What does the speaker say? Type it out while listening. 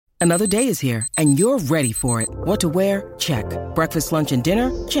Another day is here, and you're ready for it. What to wear? Check. Breakfast, lunch, and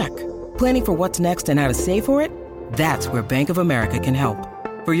dinner? Check. Planning for what's next and how to save for it? That's where Bank of America can help.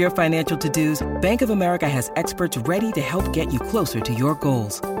 For your financial to-dos, Bank of America has experts ready to help get you closer to your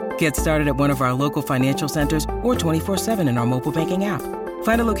goals. Get started at one of our local financial centers or 24/7 in our mobile banking app.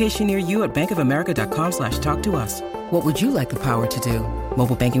 Find a location near you at bankofamerica.com/talktous. What would you like the power to do?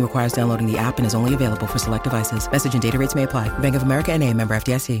 Mobile banking requires downloading the app and is only available for select devices. Message and data rates may apply. Bank of America N.A., member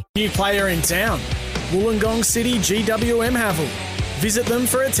FDIC. New player in town, Wollongong City GWM Havel. Visit them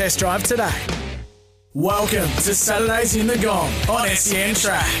for a test drive today. Welcome to Saturdays in the Gong on SEN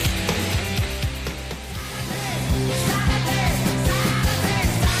Track.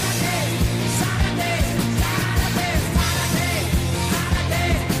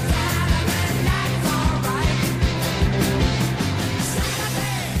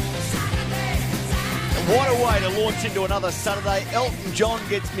 What a way to launch into another Saturday. Elton John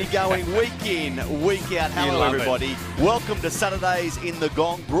gets me going week in, week out. Hello, everybody. Welcome to Saturdays in the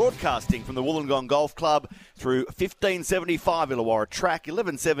Gong, broadcasting from the Wollongong Golf Club through 1575 Illawarra Track,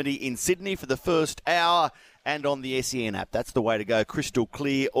 1170 in Sydney for the first hour, and on the SEN app. That's the way to go, crystal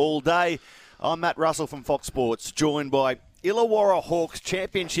clear all day. I'm Matt Russell from Fox Sports, joined by Illawarra Hawks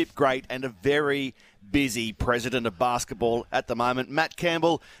championship great and a very busy president of basketball at the moment. Matt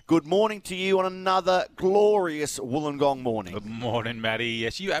Campbell, good morning to you on another glorious Wollongong morning. Good morning, Matty.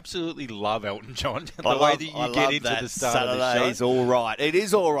 Yes, you absolutely love Elton John. The way that you get into the start Saturday of the show. is all right. It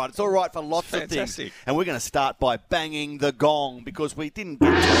is all right. It's all right for lots of things. And we're going to start by banging the gong because we didn't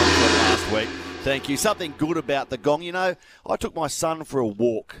get time for it last week. Thank you. Something good about the gong. You know, I took my son for a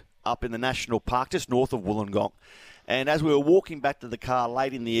walk up in the National Park just north of Wollongong. And as we were walking back to the car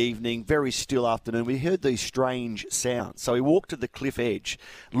late in the evening, very still afternoon, we heard these strange sounds. So we walked to the cliff edge,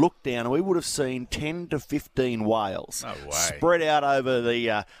 looked down, and we would have seen 10 to 15 whales spread out over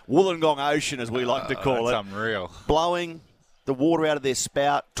the Wollongong Ocean, as we like to call it. That's unreal. Blowing the water out of their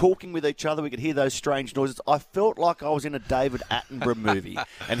spout, talking with each other. We could hear those strange noises. I felt like I was in a David Attenborough movie.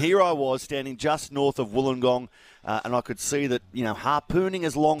 And here I was standing just north of Wollongong, and I could see that, you know, harpooning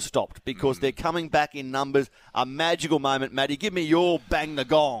has long stopped because they're coming back in numbers. A magical moment, Matty. Give me your bang the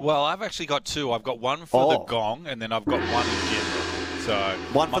gong. Well, I've actually got two. I've got one for the gong, and then I've got one in general. So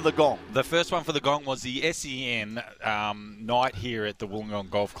one for the gong. The first one for the gong was the SEN night here at the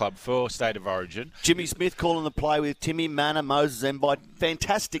Wollongong Golf Club for State of Origin. Jimmy Smith calling the play with Timmy, Manor, Moses Mbye.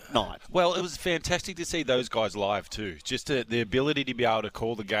 Fantastic night. Well, it was fantastic to see those guys live too. Just the ability to be able to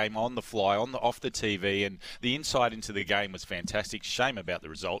call the game on the fly, off the TV, and the insight into the game was fantastic. Shame about the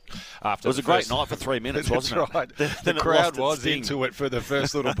result. It was a great night for 3 minutes, wasn't it? Right. The crowd was into it for the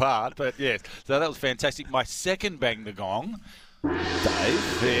first little part, but yes, so that was fantastic. My second bang the gong,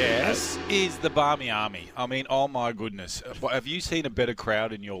 Dave, yes, is the Barmy Army. I mean, oh my goodness. Have you seen a better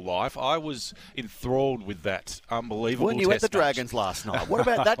crowd in your life? I was enthralled with that unbelievable Weren't you at the test match. Dragons last night? What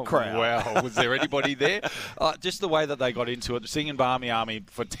about that crowd? Wow, was there anybody there? Just the way that they got into it, singing Barmy Army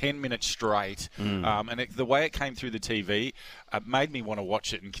for 10 minutes straight, and the way it came through the TV made me want to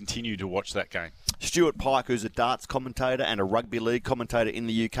watch it and continue to watch that game. Stuart Pike, who's a darts commentator and a rugby league commentator in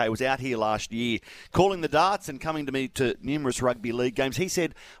the UK, was out here last year calling the darts and coming to me to numerous rugby league games. He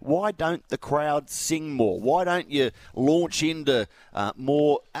said, why don't the crowd sing more? Why don't you launch into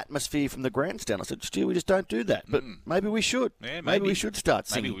more atmosphere from the grandstand? I said, Stu, we just don't do that. But maybe we should. Yeah, maybe we should start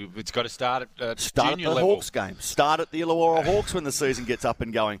singing. Maybe it's got to start at Start at junior the level. Hawks game. Start at the Illawarra Hawks when the season gets up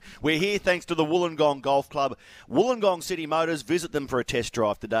and going. We're here thanks to the Wollongong Golf Club. Wollongong City Motors. Visit them for a test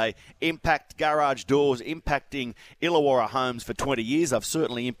drive today. Impact Garage Doors, impacting Illawarra homes for 20 years. I've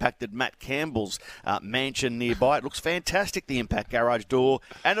certainly impacted Matt Campbell's mansion nearby. It looks fantastic, the Impact Garage Door.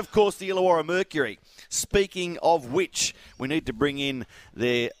 And, of course, the Illawarra Mercury. Speaking of which, we need to bring in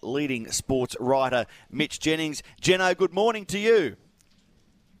their leading sports writer, Mitch Jennings. Jeno, good morning to you.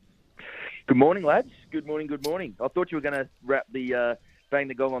 Good morning, lads. Good morning, good morning. I thought you were going to wrap the bang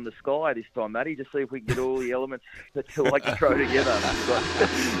the gong on the sky this time, Matty, just see if we can get all the elements that you like to throw together.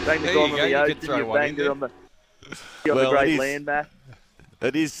 Bang the gong on the ocean, you banged it on the great land mass.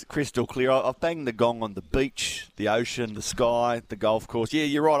 It is crystal clear. I've banged the gong on the beach, the ocean, the sky, the golf course. Yeah,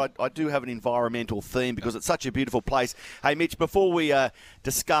 you're right. I do have an environmental theme because it's such a beautiful place. Hey, Mitch, before we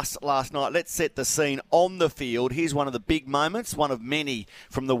discuss last night, let's set the scene on the field. Here's one of the big moments, one of many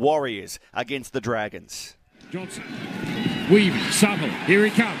from the Warriors against the Dragons. Johnson, Weavy, Supple, here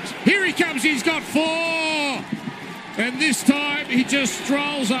he comes. Here he comes, he's got 4! And this time he just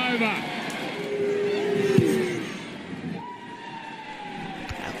strolls over.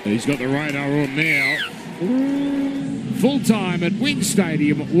 He's got the radar on now. Full time at Wing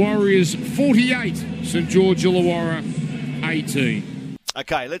Stadium, Warriors 48, St George Illawarra 18.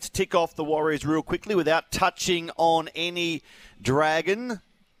 Okay, let's tick off the Warriors real quickly without touching on any Dragon.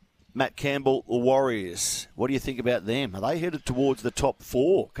 Matt Campbell, the Warriors. What do you think about them? Are they headed towards the top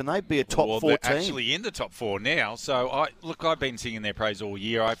 4? Can they be a top 4 they're team? Actually in the top 4 now. So, I've been singing their praise all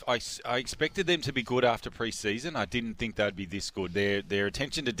year. I expected them to be good after pre-season. I didn't think they'd be this good. Their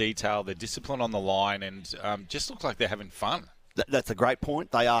attention to detail, their discipline on the line, and just look like they're having fun. That's a great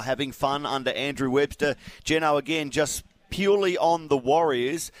point. They are having fun under Andrew Webster. Geno, again, just purely on the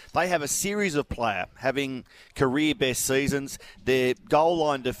Warriors, they have a series of players having career best seasons. Their goal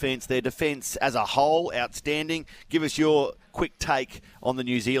line defence, their defence as a whole, outstanding. Give us your quick take on the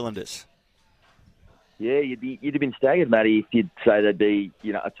New Zealanders. Yeah, you'd have been staggered, Matty, if you'd say they'd be,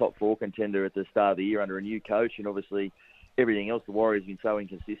 a top 4 contender at the start of the year under a new coach, and obviously everything else. The Warriors have been so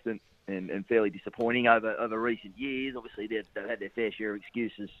inconsistent and fairly disappointing over recent years. Obviously, they've had their fair share of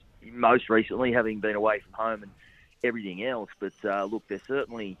excuses, most recently having been away from home and everything else. But look, they're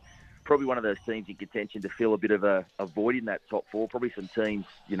certainly probably one of those teams in contention to fill a bit of a void in that top 4. Probably some teams,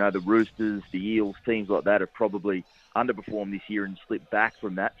 the Roosters, the Eels, teams like that have probably underperformed this year and slipped back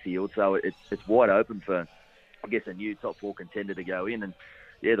from that field. So it's wide open for, I guess, a new top 4 contender to go in. And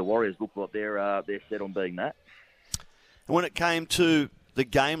yeah, the Warriors look like they're set on being that. And when it came to the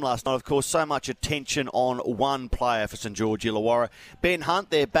game last night, of course, so much attention on one player for St George Illawarra. Ben Hunt,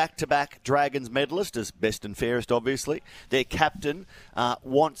 their back-to-back Dragons medalist, as best and fairest, obviously. Their captain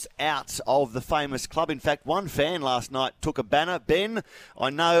wants out of the famous club. In fact, one fan last night took a banner. Ben, I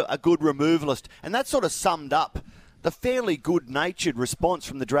know a good removalist. And that sort of summed up the fairly good-natured response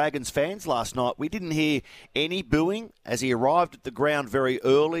from the Dragons fans last night. We didn't hear any booing as he arrived at the ground very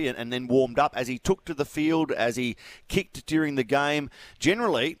early and then warmed up, as he took to the field, as he kicked during the game.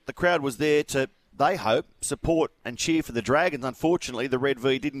 Generally, the crowd was there to, they hope, support and cheer for the Dragons. Unfortunately, the Red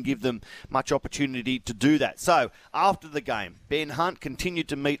V didn't give them much opportunity to do that. So, after the game, Ben Hunt continued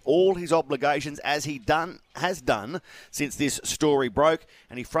to meet all his obligations as he has done since this story broke,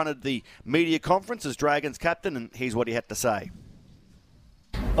 and he fronted the media conference as Dragons captain, and here's what he had to say.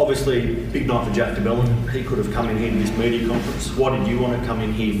 Obviously, big night for Jack DeBellin. He could have come in here to this media conference. Why did you want to come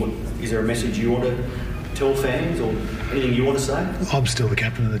in here? Is there a message you want to tell fans or anything you want to say? I'm still the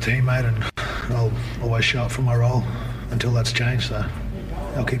captain of the team, mate, and I'll always show up for my role until that's changed, so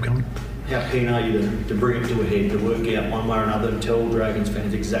I'll keep coming. How keen are you to bring it to a head, to work out one way or another and tell Dragons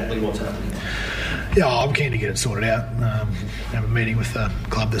fans exactly what's happening? Yeah, I'm keen to get it sorted out. Have a meeting with the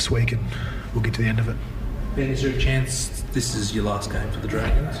club this week and we'll get to the end of it. Ben, is there a chance this is your last game for the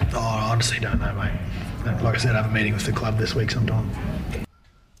Dragons? Oh, I honestly don't know, mate. Like I said, I have a meeting with the club this week sometime.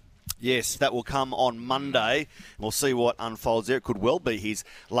 Yes, that will come on Monday. We'll see what unfolds there. It could well be his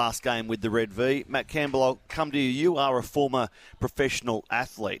last game with the Red V. Matt Campbell, I'll come to you. You are a former professional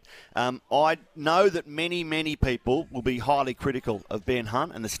athlete. I know that many people will be highly critical of Ben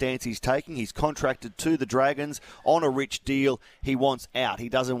Hunt and the stance he's taking. He's contracted to the Dragons on a rich deal. He wants out. He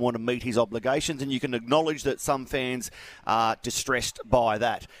doesn't want to meet his obligations, and you can acknowledge that some fans are distressed by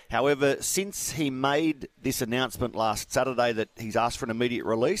that. However, since he made this announcement last Saturday that he's asked for an immediate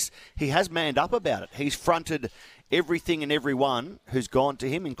release, he has manned up about it. He's fronted everything and everyone who's gone to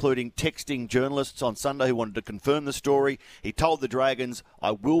him, including texting journalists on Sunday who wanted to confirm the story. He told the Dragons,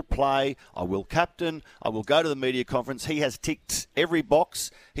 I will play, I will captain, I will go to the media conference. He has ticked every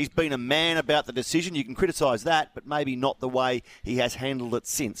box. He's been a man about the decision. You can criticise that, but maybe not the way he has handled it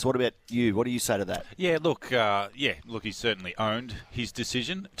since. What about you? What do you say to that? Yeah, look, he's certainly owned his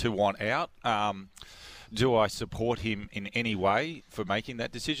decision to want out. Do I support him in any way for making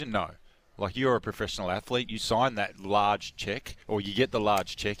that decision? No. Like, you're a professional athlete. You sign that large cheque, or you get the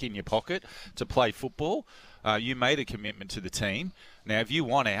large cheque in your pocket to play football. You made a commitment to the team. Now, if you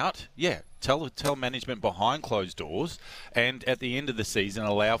want out, tell management behind closed doors, and at the end of the season,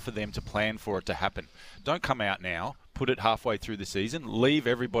 allow for them to plan for it to happen. Don't come out now, put it halfway through the season, leave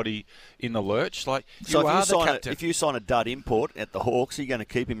everybody in the lurch. Like, so if you sign a dud import at the Hawks, are you going to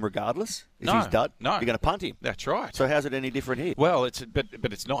keep him regardless? If he's dud? No. You're going to punt him? That's right. So how's it any different here? Well,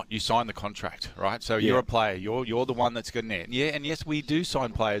 but it's not. You sign the contract, right? So you're a player. You're the one that's going to net. Yeah, and yes, we do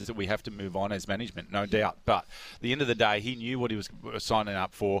sign players that we have to move on as management, no doubt. But at the end of the day, he knew what he was signing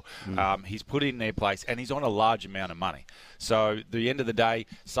up for. He's put in their place, and he's on a large amount of money. So at the end of the day,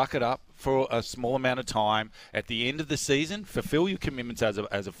 suck it up for a small amount of time. At the end of the season, fulfill your commitments as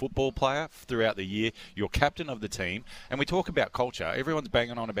a football player throughout the year. You're captain of the team. And we talk about culture. Everyone's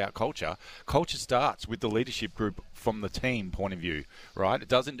banging on about culture. Culture starts with the leadership group from the team point of view, right? It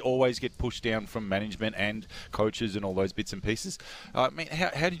doesn't always get pushed down from management and coaches and all those bits and pieces. I mean,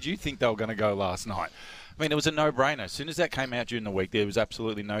 how did you think they were going to go last night? I mean, it was a no-brainer. As soon as that came out during the week, there was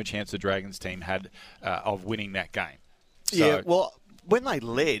absolutely no chance the Dragons team had of winning that game. So, yeah, well, when they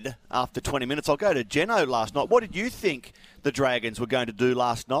led after 20 minutes, I'll go to Jeno last night. What did you think the Dragons were going to do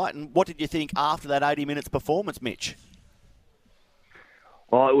last night, and what did you think after that 80 minutes performance, Mitch?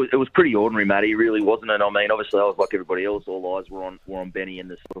 Well, it was pretty ordinary, Matty. It really wasn't it? I mean, obviously, I was like everybody else. All eyes were on Benny and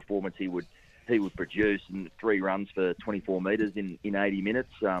the performance he would produce, and 3 runs for 24 metres in 80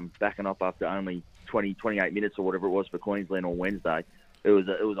 minutes, backing up after only 28 minutes or whatever it was for Queensland on Wednesday. It was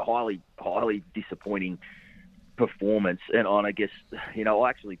a highly disappointing performance, and I guess I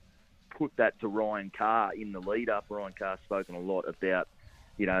actually put that to Ryan Carr in the lead up. Ryan Carr's spoken a lot about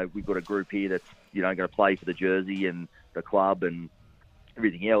we've got a group here that's going to play for the jersey and the club and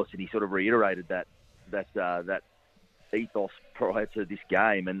everything else, and he sort of reiterated that ethos prior to this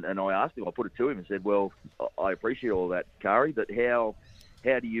game, and I asked him, I put it to him and said, well, I appreciate all that, Kari, but how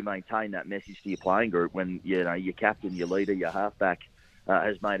do you maintain that message to your playing group when your captain, your leader, your halfback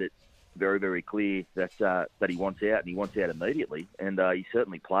has made it very, very clear that he wants out, and he wants out immediately, and he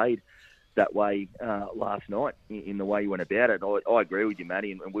certainly played that way last night in the way he went about it. I agree with you,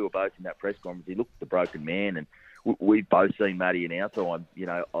 Matty, and we were both in that press conference. He looked the broken man, and we've both seen Matty in our time,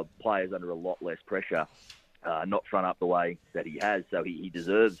 players under a lot less pressure, not front up the way that he has. So he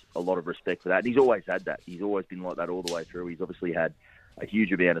deserves a lot of respect for that. And he's always had that. He's always been like that all the way through. He's obviously had a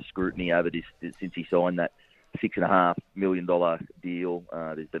huge amount of scrutiny over this since he signed that $6.5 million deal.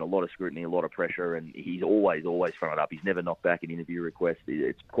 There's been a lot of scrutiny, a lot of pressure, and he's always fronted up. He's never knocked back an interview request.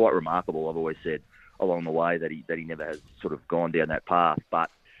 It's quite remarkable, I've always said, along the way that he never has sort of gone down that path.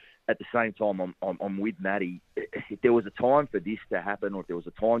 But at the same time, I'm with Matty. If there was a time for this to happen, or if there was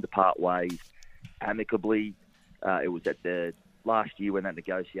a time to part ways amicably, it was at the last year when that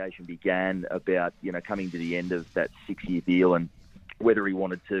negotiation began about coming to the end of that 6-year deal and whether he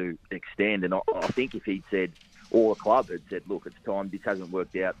wanted to extend. And I think if he'd said, or a club had said, look, it's time, this hasn't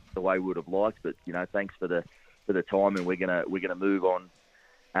worked out the way we would have liked, but thanks for the time, and we're gonna move on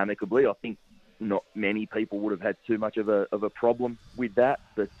amicably, I think not many people would have had too much of a problem with that.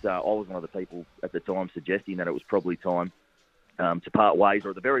 But I was one of the people at the time suggesting that it was probably time to part ways, or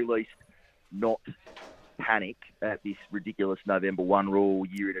at the very least not panic at this ridiculous November 1 rule,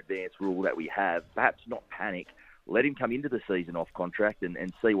 year in advance rule that we have. Perhaps not panic. Let him come into the season off contract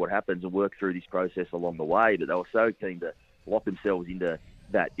and see what happens and work through this process along the way. But they were so keen to lock themselves into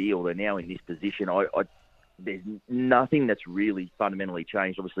that deal. They're now in this position. There's nothing that's really fundamentally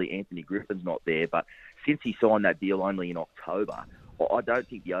changed. Obviously, Anthony Griffin's not there, but since he signed that deal only in October, I don't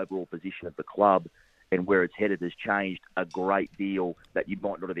think the overall position of the club and where it's headed has changed a great deal that you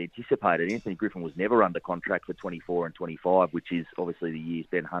might not have anticipated. Anthony Griffin was never under contract for 24 and 25, which is obviously the years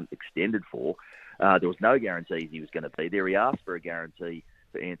Ben Hunt extended for. There was no guarantees he was going to be there. He asked for a guarantee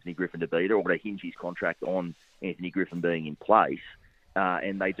for Anthony Griffin to be there, or to hinge his contract on Anthony Griffin being in place,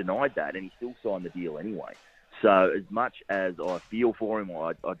 and they denied that, and he still signed the deal anyway. So as much as I feel for him,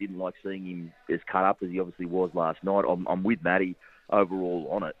 I didn't like seeing him as cut up as he obviously was last night. I'm with Matty overall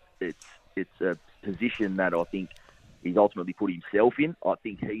on it. It's a position that I think he's ultimately put himself in. I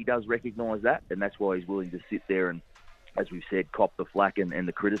think he does recognise that, and that's why he's willing to sit there and, as we've said, cop the flack and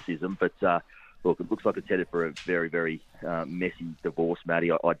the criticism. But look, it looks like it's headed for a very, very messy divorce,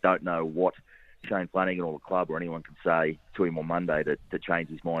 Matty. I don't know what Shane Flanagan or the club or anyone can say to him on Monday to change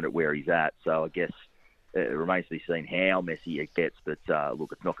his mind at where he's at. So I guess it remains to be seen how messy it gets. But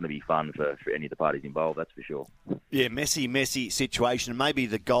look, it's not going to be fun for any of the parties involved, that's for sure. Yeah, messy situation. Maybe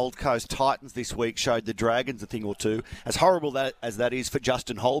the Gold Coast Titans this week showed the Dragons a thing or two. As horrible as that is for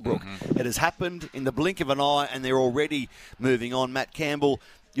Justin Holbrook. Mm-hmm. It has happened in the blink of an eye, and they're already moving on. Matt Campbell,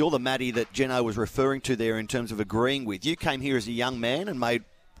 you're the Matty that Jeno was referring to there in terms of agreeing with. You came here as a young man and made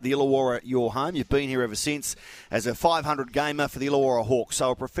the Illawarra your home. You've been here ever since as a 500 gamer for the Illawarra Hawks.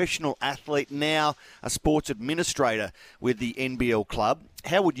 So a professional athlete, now a sports administrator with the NBL club.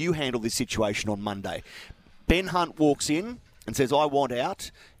 How would you handle this situation on Monday? Ben Hunt walks in and says, I want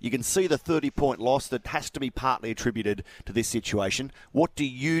out. You can see the 30-point loss that has to be partly attributed to this situation. What do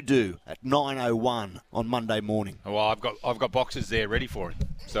you do at 9:01 on Monday morning? Well, I've got boxes there ready for him.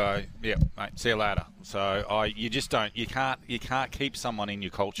 So yeah, mate, see you later. So you just don't. You can't keep someone in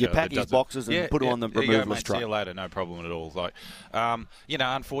your culture. You pack his boxes and put them on the removalist truck. See you later, no problem at all. Like,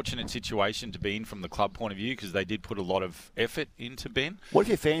 unfortunate situation to be in from the club point of view, because they did put a lot of effort into Ben. What if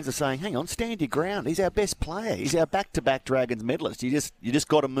your fans are saying, "Hang on, stand your ground. He's our best player. He's our back-to-back Dragons medalist. You just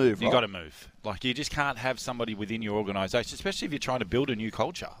got to move. You got to move. Like, you just can't have somebody within your organisation, especially if you're trying to build a new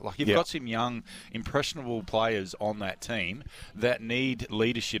culture. Like, you've got some young, impressionable players on that team that need leaders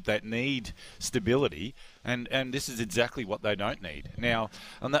leadership that need stability, and this is exactly what they don't need. Now,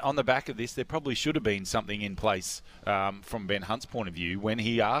 on the back of this, there probably should have been something in place from Ben Hunt's point of view when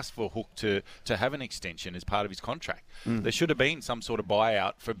he asked for Hook to have an extension as part of his contract. There should have been some sort of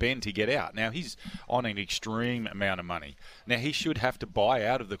buyout for Ben to get out. Now, he's on an extreme amount of money. Now, he should have to buy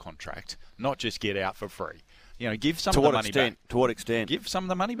out of the contract, not just get out for free. Give some of the money back. To what extent? Give some of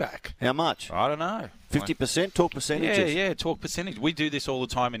the money back. How much? I don't know. 50%? Talk percentages. Yeah, talk percentage. We do this all the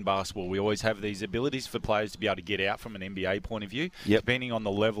time in basketball. We always have these abilities for players to be able to get out from an NBA point of view. Yep. Depending on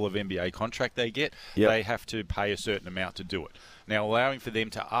the level of NBA contract they get, Yep. they have to pay a certain amount to do it. Now, allowing for them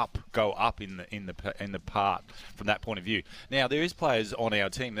to go up in the part from that point of view. Now, there is players on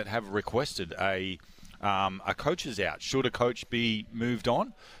our team that have requested a coach's out. Should a coach be moved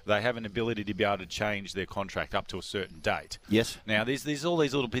on, they have an ability to be able to change their contract up to a certain date. Yes. Now, there's all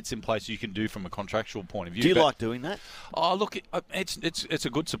these little bits in place you can do from a contractual point of view. Do you like doing that? Oh, look, it's a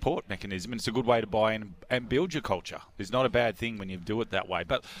good support mechanism, and it's a good way to buy in and build your culture. It's not a bad thing when you do it that way.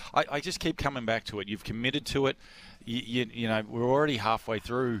 But I just keep coming back to it. You've committed to it. You know, we're already halfway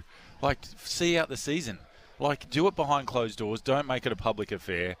through. See out the season. Do it behind closed doors. Don't make it a public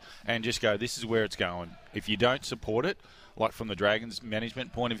affair, and just go, this is where it's going. If you don't support it, from the Dragons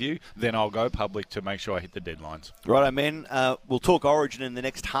management point of view, then I'll go public to make sure I hit the deadlines. Righto, men. We'll talk Origin in the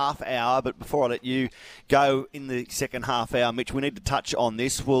next half hour, but before I let you go in the second half hour, Mitch, we need to touch on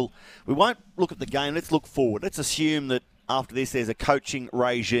this. We won't look at the game. Let's look forward. Let's assume that after this there's a coaching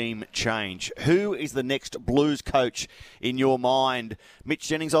regime change. Who is the next Blues coach in your mind? Mitch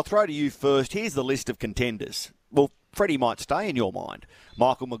Jennings, I'll throw to you first. Here's the list of contenders. Well, Freddie might stay in your mind.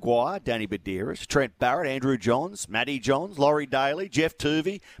 Michael Maguire, Danny Badeiras, Trent Barrett, Andrew Johns, Matty Johns, Laurie Daly, Jeff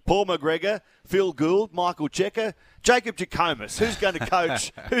Tuvey, Paul McGregor, Phil Gould, Michael Checker, Jacob Jackomas. Who's going to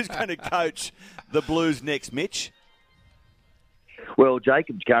coach? Who's going to coach the Blues next, Mitch? Well,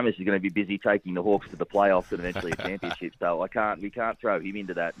 Jacob Jackomas is going to be busy taking the Hawks to the playoffs and eventually a championship, so we can't throw him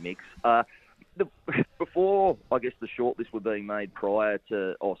into that mix. Before, I guess, the shortlist were being made prior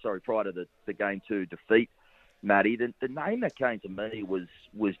to the Game 2 defeat, Matty, the name that came to me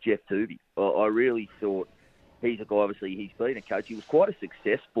was Jeff Tuvey. I really thought he's a guy, obviously, he's been a coach. He was quite a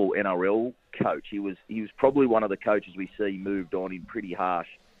successful NRL coach. He was probably one of the coaches we see moved on in pretty harsh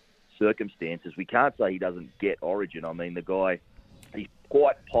circumstances. We can't say he doesn't get Origin. I mean, the guy, he's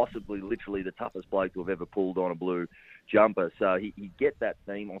quite possibly literally the toughest bloke to have ever pulled on a blue jumper. So he'd get that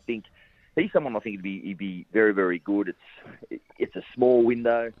team. I think he's someone I think he'd be very, very good. It's a small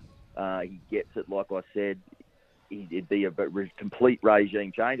window. He gets it, like I said. It'd be a complete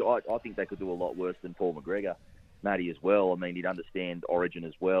regime change. I think they could do a lot worse than Paul McGregor, Matty, as well. I mean, he'd understand Origin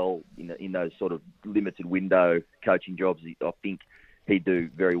as well in those sort of limited window coaching jobs. I think he'd do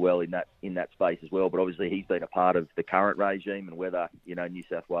very well in that space as well. But obviously, he's been a part of the current regime, and whether New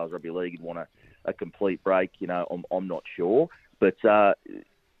South Wales Rugby League would want a complete break, I'm not sure. But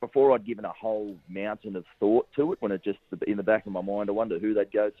before I'd given a whole mountain of thought to it, when it just in the back of my mind, I wonder who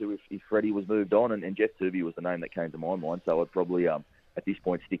they'd go to if Freddie was moved on, and Jeff Tuvey was the name that came to my mind. So I'd probably at this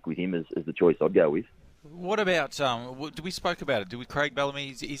point stick with him as the choice I'd go with. What about, we spoke about it, Craig Bellamy,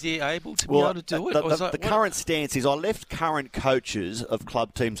 is he able to be able to do it? The current stance is I left current coaches of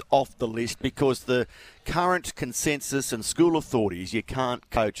club teams off the list because the current consensus and school of thought is you can't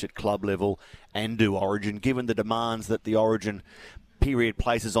coach at club level and do Origin, given the demands that the Origin period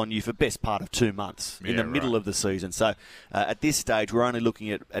places on you for best part of 2 months in the middle of the season. So at this stage, we're only looking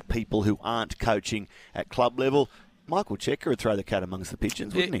at people who aren't coaching at club level. Michael Checker would throw the cat amongst the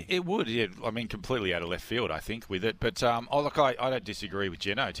pigeons, wouldn't he? It would, yeah. I mean, completely out of left field, I think, with it. But, I don't disagree with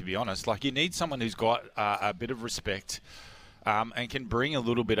Geno, to be honest. You need someone who's got a bit of respect and can bring a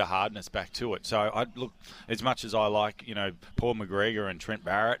little bit of hardness back to it. So, as much as I like, Paul McGregor and Trent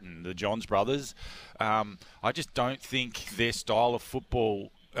Barrett and the Johns brothers, I just don't think their style of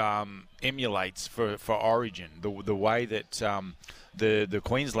football emulates for Origin the way that the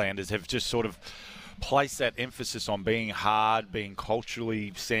Queenslanders have just sort of place that emphasis on being hard, being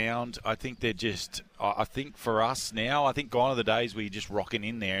culturally sound. I think they're just, I think for us now, I think gone are the days where you're just rocking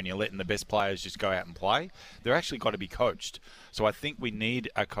in there and you're letting the best players just go out and play. They're actually got to be coached. So I think we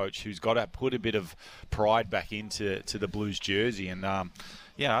need a coach who's got to put a bit of pride back into the Blues jersey. And, I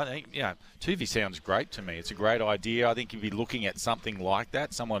think, Tuvey sounds great to me. It's a great idea. I think if you're looking at something like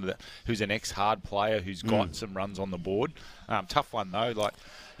that, someone who's an ex-hard player who's got some runs on the board. Tough one, though.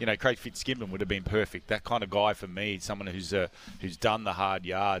 Craig Fitzgibbon would have been perfect. That kind of guy for me, someone who's done the hard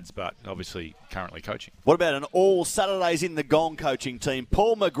yards, but obviously currently coaching. What about an all Saturdays in the Gong coaching team?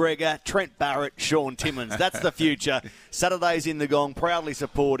 Paul McGregor, Trent Barrett, Sean Timmins. That's the future. Saturdays in the Gong, proudly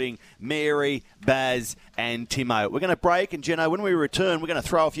supporting Mary, Baz and Timo. We're going to break, and Geno, when we return, we're going to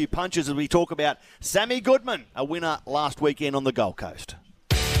throw a few punches as we talk about Sammy Goodman, a winner last weekend on the Gold Coast.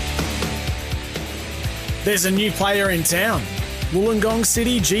 There's a new player in town. Wollongong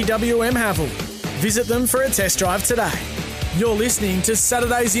City GWM Havel. Visit them for a test drive today. You're listening to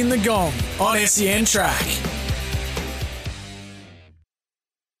Saturdays in the Gong on SEN Track.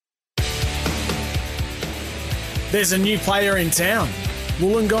 There's a new player in town.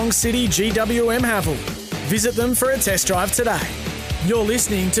 Wollongong City GWM Havel. Visit them for a test drive today. You're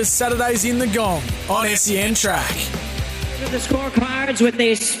listening to Saturdays in the Gong on SEN Track. The scorecards with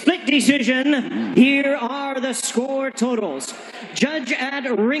a split decision. Here are the score totals. Judge at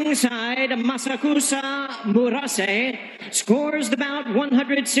ringside, Masakusa Murase, scores the bout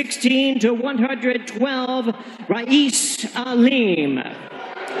 116 to 112, Rais Alim.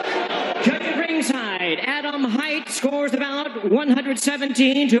 Judge at ringside, Adam Height scores the bout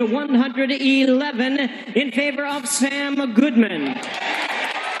 117 to 111 in favor of Sam Goodman.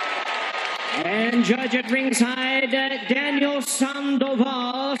 And judge at ringside, Daniel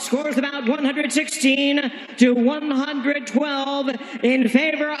Sandoval scores about 116 to 112 in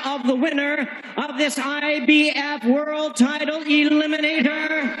favor of the winner of this IBF World Title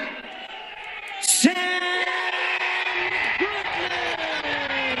Eliminator, Sam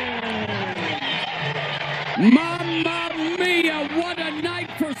Goodman. Mamma mia, what a night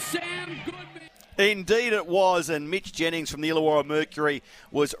for Sam Goodman. Indeed it was, and Mitch Jennings from the Illawarra Mercury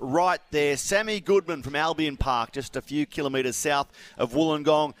was right there. Sammy Goodman from Albion Park, just a few kilometres south of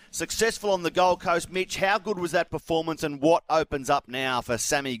Wollongong. Successful on the Gold Coast. Mitch, how good was that performance, and what opens up now for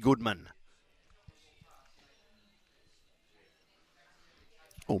Sammy Goodman?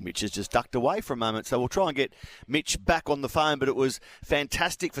 Oh, Mitch has just ducked away for a moment, so we'll try and get Mitch back on the phone. But it was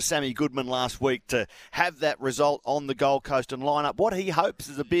fantastic for Sammy Goodman last week to have that result on the Gold Coast and line up what he hopes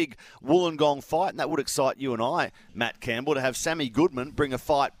is a big Wollongong fight, and that would excite you and I, Matt Campbell, to have Sammy Goodman bring a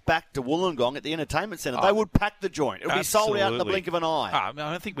fight back to Wollongong at the Entertainment Centre. They would pack the joint. It would be sold out in the blink of an eye. I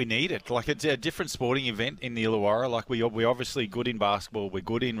don't think we need it. Like, it's a different sporting event in the Illawarra. Like, we're obviously good in basketball. We're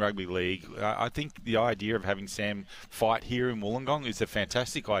good in rugby league. I think the idea of having Sam fight here in Wollongong is a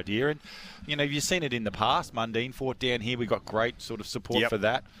fantastic idea, and you've seen it in the past. Mundine fought down here. We got great sort of support for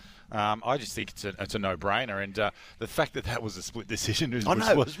that. I just think it's a no-brainer, and the fact that was a split decision was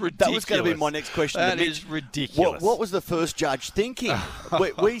ridiculous. That was going to be my next question. That is ridiculous. What was the first judge thinking?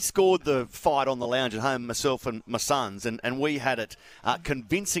 we scored the fight on the lounge at home, myself and my sons, and we had it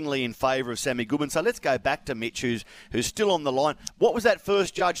convincingly in favour of Sammy Goodman. So let's go back to Mitch, who's still on the line. What was that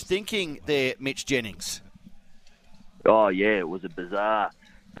first judge thinking there, Mitch Jennings? Oh, yeah, it was a bizarre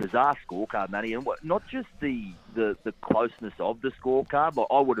scorecard, Matty, and not just the closeness of the scorecard, but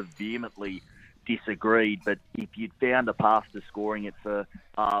I would have vehemently disagreed. But if you'd found a path to scoring it for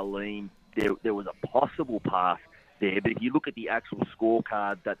Arlene, there was a possible path there. But if you look at the actual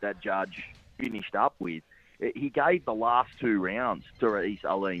scorecard that judge finished up with, he gave the last 2 rounds to Rais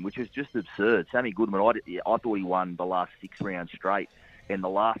Alim, which was just absurd. Sammy Goodman, I thought he won the last 6 rounds straight, and the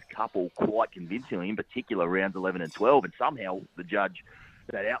last couple quite convincingly, in particular rounds 11 and 12, and somehow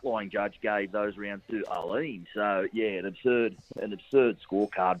that outlying judge gave those rounds to Alim. So, yeah, an absurd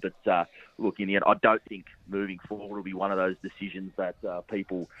scorecard. But, look, in the end, I don't think moving forward will be one of those decisions that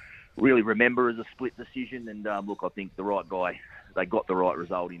people really remember as a split decision. And, look, I think the right guy, they got the right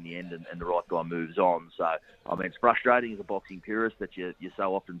result in the end, and the right guy moves on. So, I mean, it's frustrating as a boxing purist that you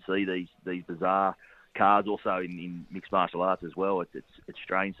so often see these bizarre cards, also in mixed martial arts as well. It's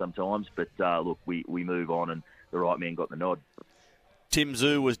strange sometimes. But, look, we move on, and the right man got the nod. Tim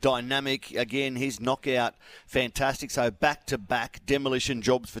Tszyu was dynamic. Again, his knockout, fantastic. So back-to-back demolition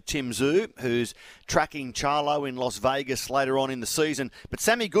jobs for Tim Tszyu, who's tracking Charlo in Las Vegas later on in the season. But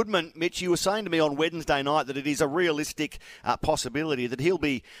Sammy Goodman, Mitch, you were saying to me on Wednesday night that it is a realistic possibility that he'll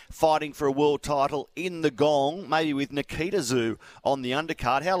be fighting for a world title in the Gong, maybe with Nikita Tszyu on the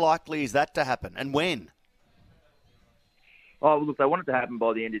undercard. How likely is that to happen, and when? Oh, look, they want it to happen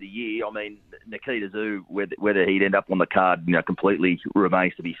by the end of the year. I mean, Nikita Tszyu, whether he'd end up on the card, completely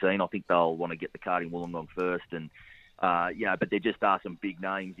remains to be seen. I think they'll want to get the card in Wollongong first. And, but there just are some big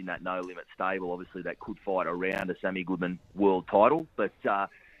names in that no-limit stable, obviously, that could fight around a Sammy Goodman world title. But,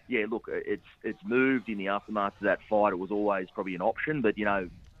 look, it's moved in the aftermath of that fight. It was always probably an option. But,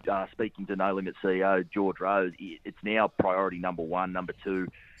 speaking to No Limit CEO George Rose, it's now priority number 1, number 2,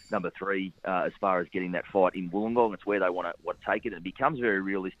 number 3 as far as getting that fight in Wollongong. It's where they want to take it. And it becomes a very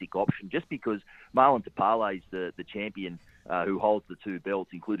realistic option just because Marlon Tapale's the champion who holds the 2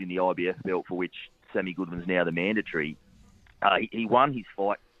 belts, including the IBF belt for which Sammy Goodman's now the mandatory. He won his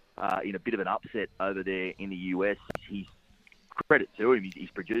fight in a bit of an upset over there in the US. He's credit to him. He's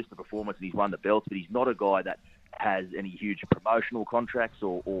produced the performance and he's won the belts, but he's not a guy that has any huge promotional contracts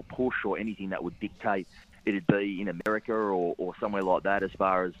or push or anything that would dictate it'd be in America or somewhere like that, as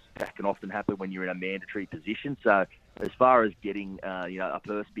far as that can often happen when you're in a mandatory position. So as far as getting a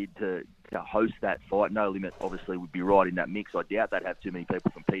purse bid to host that fight, No Limit obviously would be right in that mix. I doubt they'd have too many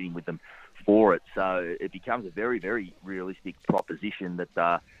people competing with them for it. So it becomes a very, very realistic proposition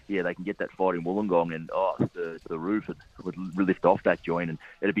that they can get that fight in Wollongong, and the roof would lift off that joint, and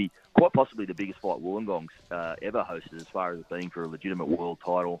it'd be quite possibly the biggest fight Wollongong's ever hosted, as far as it being for a legitimate world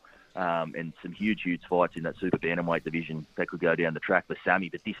title. And some huge fights in that super bantamweight division that could go down the track for Sammy.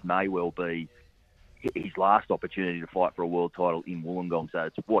 But this may well be his last opportunity to fight for a world title in Wollongong. So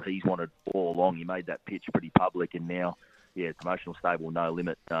it's what he's wanted all along. He made that pitch pretty public, and now, promotional stable, No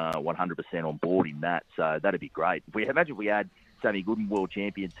Limit, 100% on board in that. So that'd be great. Imagine if we add Sammy Gooden, world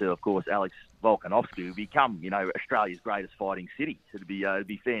champion, to, of course, Alex Volkanovski, who become, Australia's greatest fighting city. It'd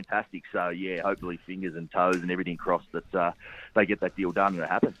be fantastic. So, hopefully fingers and toes and everything crossed that they get that deal done and it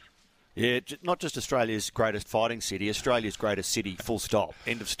happens. Yeah, not just Australia's greatest fighting city, Australia's greatest city, full stop.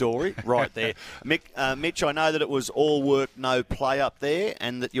 End of story, right there. Mitch, I know that it was all work, no play up there,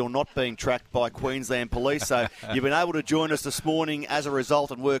 and that you're not being tracked by Queensland Police, so you've been able to join us this morning as a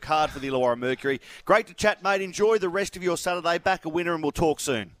result and work hard for the Illawarra Mercury. Great to chat, mate. Enjoy the rest of your Saturday. Back a winner, and we'll talk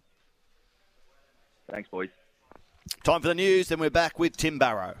soon. Thanks, boys. Time for the news, then we're back with Tim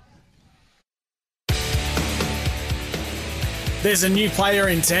Barrow. There's a new player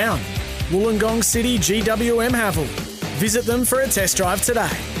in town. Wollongong City GWM Havel. Visit them for a test drive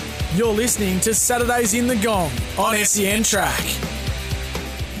today. You're listening to Saturdays in the Gong on SEN Track.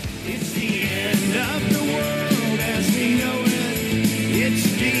 It's the end of the world as we know it.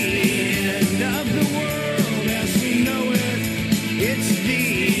 It's the end of the world as we know it. It's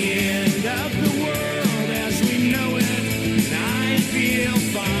the end of the world as we know it. And I feel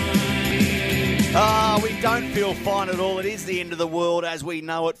fine. We don't feel fine at all. It is the end of the world as we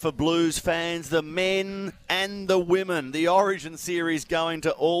know it for Blues fans, the men and the women. The Origin Series going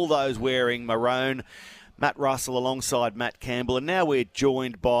to all those wearing maroon. Matt Russell alongside Matt Campbell, and now we're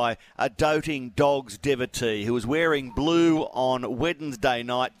joined by a doting Dogs devotee who was wearing blue on Wednesday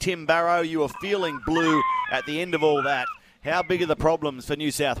night. Tim Barrow, you were feeling blue at the end of all that. How big are the problems for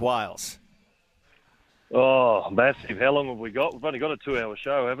New South Wales? Oh, massive. How long have we got? We've only got a 2-hour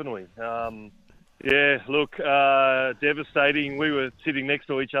show, haven't we? Devastating. We were sitting next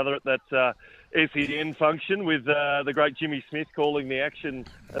to each other at that SEN function with the great Jimmy Smith calling the action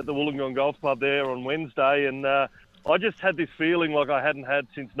at the Wollongong Golf Club there on Wednesday, and I just had this feeling like I hadn't had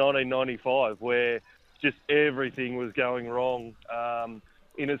since 1995, where just everything was going wrong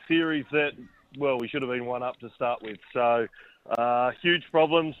in a series that, well, we should have been one up to start with. So huge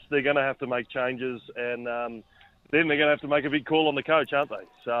problems. They're going to have to make changes, and then they're going to have to make a big call on the coach, aren't they?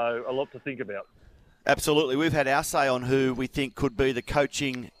 So a lot to think about. Absolutely. We've had our say on who we think could be the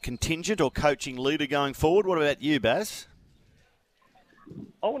coaching contingent or coaching leader going forward. What about you, Baz?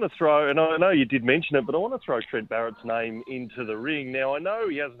 I want to throw, and I know you did mention it, but I want to throw Trent Barrett's name into the ring. Now, I know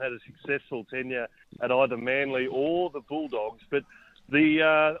he hasn't had a successful tenure at either Manly or the Bulldogs, but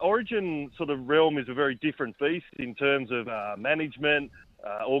the Origin sort of realm is a very different beast in terms of management,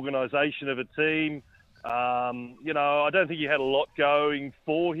 organisation of a team. I don't think he had a lot going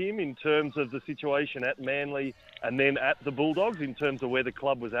for him in terms of the situation at Manly and then at the Bulldogs in terms of where the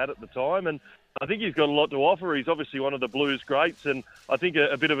club was at the time. And I think he's got a lot to offer. He's obviously one of the Blues greats, and I think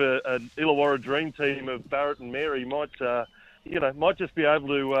a bit of an Illawarra dream team of Barrett and Mary might just be able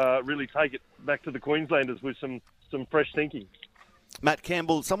to really take it back to the Queenslanders with some fresh thinking. Matt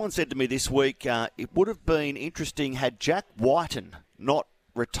Campbell, someone said to me this week, it would have been interesting had Jack Whiten not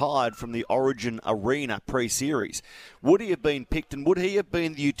retired from the Origin arena pre-series. Would he have been picked, and would he have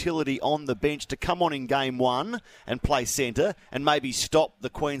been the utility on the bench to come on in game one and play centre and maybe stop the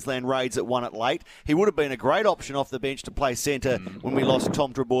Queensland raids that won it late? He would have been a great option off the bench to play centre when we lost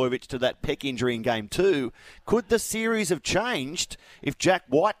Tom Trbojevic to that pec injury in game two. Could the series have changed if Jack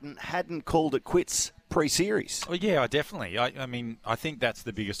Whiten hadn't called it quits pre-series? Well, yeah, definitely. I mean, I think that's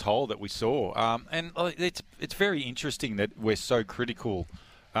the biggest hole that we saw. And it's very interesting that we're so critical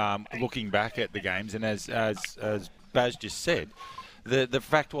looking back at the games. And as Baz just said, the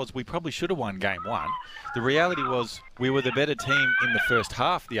fact was we probably should have won game one. The reality was we were the better team in the first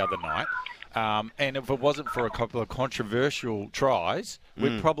half the other night. And if it wasn't for a couple of controversial tries,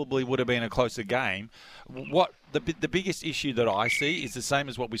 we probably would have been a closer game. What the biggest issue that I see is the same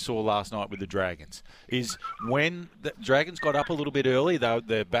as what we saw last night with the Dragons. Is when the Dragons got up a little bit early,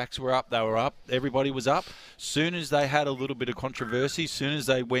 their backs were up, they were up, everybody was up. Soon as they had a little bit of controversy, soon as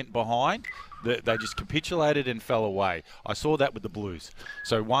they went behind, they just capitulated and fell away. I saw that with the Blues.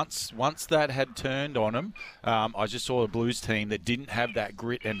 So once that had turned on them, I just saw a Blues team that didn't have that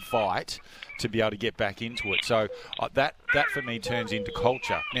grit and fight to be able to get back into it. So that for me turns into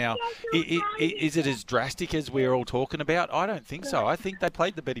culture. Now, is it as drastic as we're all talking about? I don't think so. I think they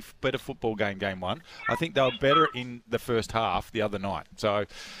played the better football game one. I think they were better in the first half the other night. So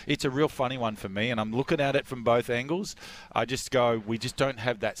it's a real funny one for me, and I'm looking at it from both angles. I just go, we just don't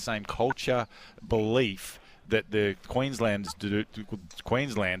have that same culture belief that the Queenslanders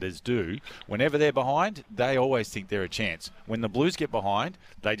do. Whenever they're behind, they always think they're a chance. When the Blues get behind,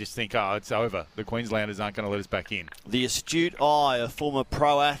 they just think, oh, it's over. The Queenslanders aren't going to let us back in. The astute eye of former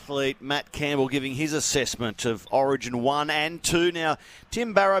pro athlete Matt Campbell giving his assessment of Origin 1 and 2. Now,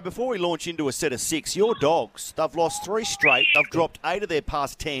 Tim Barrow, before we launch into a set of 6, your Dogs, they've lost 3 straight. They've dropped 8 of their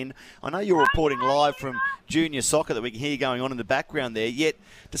past 10. I know you're reporting live from junior soccer that we can hear going on in the background there, yet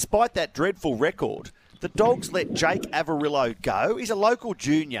despite that dreadful record, the Dogs let Jake Averillo go. He's a local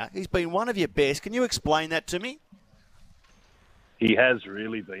junior. He's been one of your best. Can you explain that to me? He has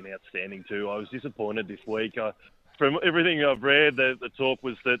really been outstanding too. I was disappointed this week. From everything I've read, the talk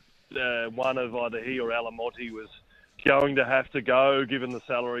was that one of either he or Alamotti was going to have to go, given the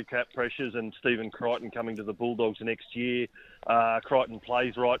salary cap pressures and Stephen Crichton coming to the Bulldogs next year. Crichton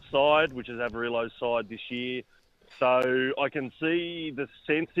plays right side, which is Averillo's side this year. So I can see the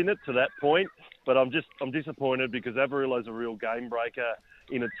sense in it to that point, but I'm disappointed because Averillo's a real game breaker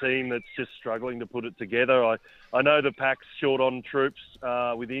in a team that's just struggling to put it together. I know the pack's short on troops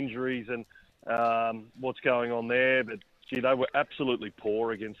with injuries and what's going on there, but gee, they were absolutely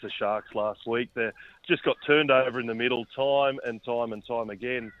poor against the Sharks last week. They just got turned over in the middle time and time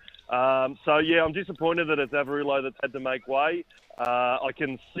again. So yeah, I'm disappointed that it's Averillo that's had to make way. I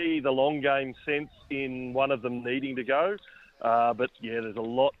can see the long game sense in one of them needing to go, but yeah, there's a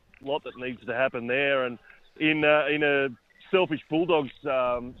lot that needs to happen there. And in a selfish Bulldogs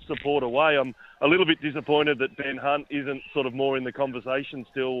supporter way, I'm a little bit disappointed that Ben Hunt isn't sort of more in the conversation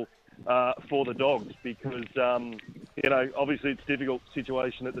still for the Dogs because obviously it's a difficult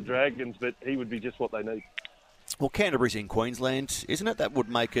situation at the Dragons, but he would be just what they need. Well, Canterbury's in Queensland, isn't it? That would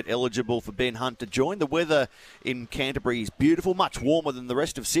make it eligible for Ben Hunt to join. The weather in Canterbury is beautiful, much warmer than the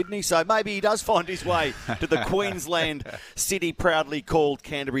rest of Sydney, so maybe he does find his way to the Queensland city proudly called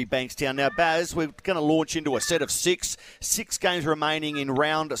Canterbury Bankstown. Now, Baz, we're going to launch into a set of 6. 6 games remaining in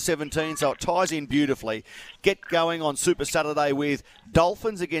round 17, so it ties in beautifully. Get going on Super Saturday with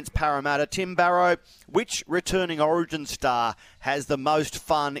Dolphins against Parramatta. Tim Barrow, which returning Origin star has the most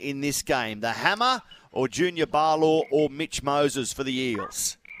fun in this game? The Hammer or Junior Barlaw or Mitch Moses for the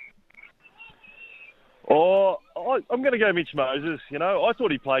Eels? I'm going to go Mitch Moses. I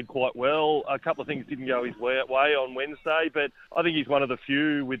thought he played quite well. A couple of things didn't go his way on Wednesday, but I think he's one of the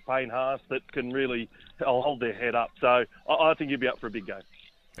few with Payne Haas that can really hold their head up. So I think he'll be up for a big game.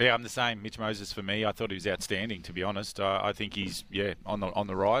 Yeah, I'm the same. Mitch Moses for me. I thought he was outstanding, to be honest. I think he's on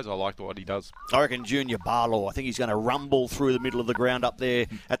the rise. I like what he does. I reckon Junior Barlaw. I think he's going to rumble through the middle of the ground up there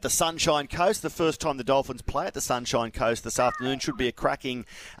at the Sunshine Coast. The first time the Dolphins play at the Sunshine Coast this afternoon should be a cracking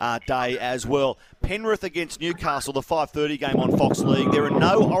day as well. Penrith against Newcastle, the 5:30 game on Fox League. There are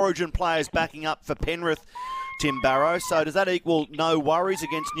no Origin players backing up for Penrith, Tim Barrow. So does that equal no worries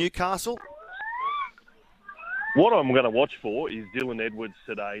against Newcastle? What I'm going to watch for is Dylan Edwards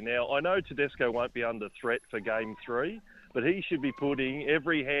today. Now, I know Tedesco won't be under threat for Game 3, but he should be putting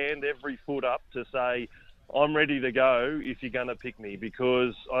every hand, every foot up to say, I'm ready to go if you're going to pick me,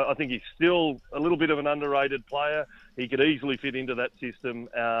 because I think he's still a little bit of an underrated player. He could easily fit into that system.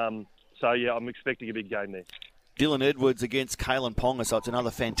 So, yeah, I'm expecting a big game there. Dylan Edwards against Kalen Ponga, so it's another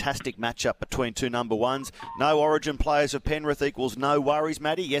fantastic matchup between two number ones. No Origin players for Penrith equals no worries,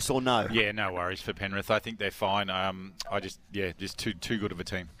 Matty, yes or no? Yeah, no worries for Penrith. I think they're fine. Just too good of a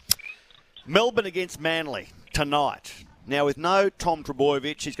team. Melbourne against Manly tonight. Now, with no Tom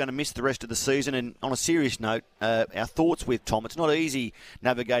Trbojevic, he's going to miss the rest of the season. And on a serious note, our thoughts with Tom. It's not easy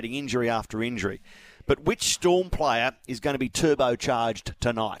navigating injury after injury. But which Storm player is going to be turbocharged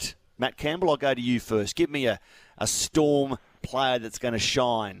tonight? Matt Campbell, I'll go to you first. Give me a Storm player that's going to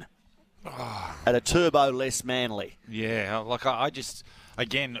shine. at a turbo less Manly. Yeah, like I just...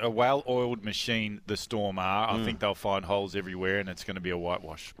 Again, a well-oiled machine, the Storm are. I think they'll find holes everywhere, and it's going to be a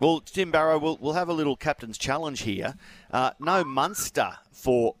whitewash. Well, Tim Barrow, we'll have a little captain's challenge here. No Munster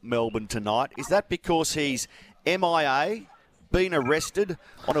for Melbourne tonight. Is that because he's MIA, been arrested,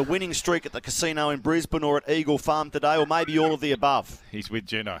 on a winning streak at the casino in Brisbane or at Eagle Farm today, or maybe all of the above? He's with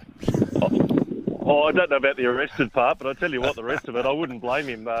Juno. Oh, I don't know about the arrested part, but I tell you what, the rest of it, I wouldn't blame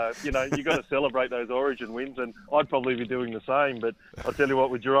him. You got to celebrate those Origin wins, and I'd probably be doing the same. But I tell you what,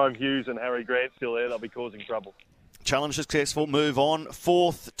 with Jerome Hughes and Harry Grant still there, they'll be causing trouble. Challenge successful. Move on.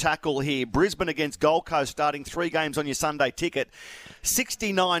 Fourth tackle here. Brisbane against Gold Coast, starting 3 games on your Sunday ticket.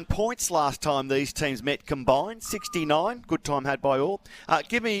 69 points last time these teams met combined. 69. Good time had by all.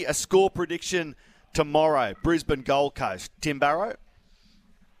 Give me a score prediction tomorrow. Brisbane Gold Coast. Tim Barrow?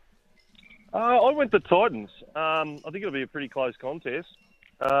 I went the Titans. I think it'll be a pretty close contest.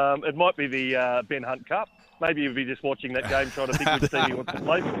 It might be the Ben Hunt Cup. Maybe you'll be just watching that game trying to think which team he wants to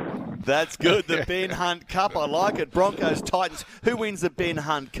play for. That's good. The Ben Hunt Cup. I like it. Broncos, Titans. Who wins the Ben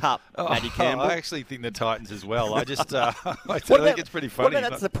Hunt Cup? Matty Campbell? I actually think the Titans as well. I just I think it's pretty funny. What about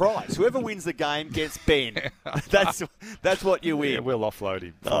that's the prize? Whoever wins the game gets Ben. That's what you win. Yeah, we'll offload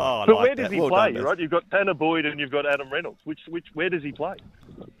him. Oh, but where does he play? Right? You've got Tanner Boyd and you've got Adam Reynolds. Where does he play?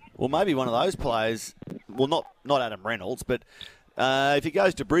 Well, maybe one of those players. Well, not Adam Reynolds, but if he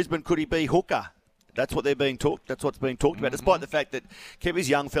goes to Brisbane, could he be hooker? That's what they're being talked. That's what's being talked about. Despite the fact that Kevy's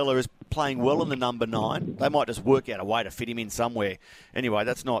young fella is playing well in the number 9, they might just work out a way to fit him in somewhere. Anyway,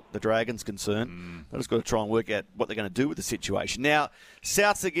 that's not the Dragons' concern. They've just got to try and work out what they're going to do with the situation. Now,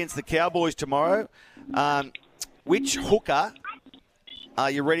 Souths against the Cowboys tomorrow. Which hooker are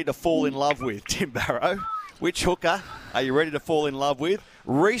you ready to fall in love with, Tim Barrow? Which hooker are you ready to fall in love with?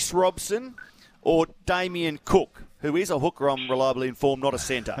 Reece Robson or Damien Cook, who is a hooker, I'm reliably informed, not a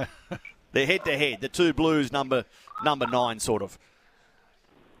centre. They're head-to-head, the two Blues, number 9, sort of.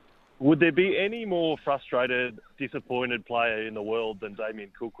 Would there be any more frustrated, disappointed player in the world than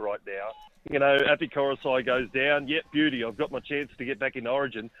Damien Cook right now? You know, Api Korosai goes down, yep, beauty, I've got my chance to get back in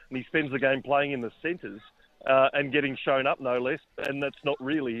Origin, and he spends the game playing in the centres and getting shown up, no less, and that's not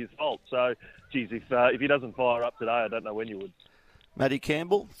really his fault. So, geez, if he doesn't fire up today, I don't know when you would. Matty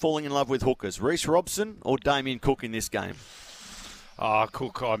Campbell, falling in love with hookers. Reece Robson or Damien Cook in this game? Oh,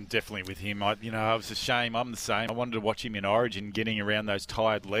 Cook, I'm definitely with him. It was a shame. I'm the same. I wanted to watch him in Origin getting around those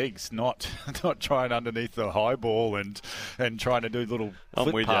tired legs, not trying underneath the high ball and trying to do little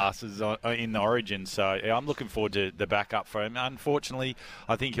flip passes in Origin. So yeah, I'm looking forward to the backup for him. Unfortunately,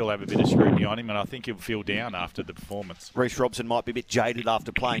 I think he'll have a bit of scrutiny on him, and I think he'll feel down after the performance. Reece Robson might be a bit jaded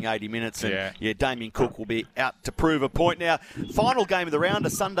after playing 80 minutes. And yeah, Damien Cook will be out to prove a point. Now, final game of the round,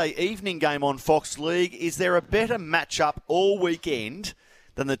 a Sunday evening game on Fox League. Is there a better matchup all weekend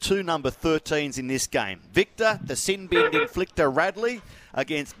than the two number 13s in this game? Victor, the sin bin inflictor Radley,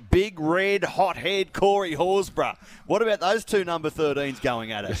 against big red hothead Corey Horsburgh. What about those two number 13s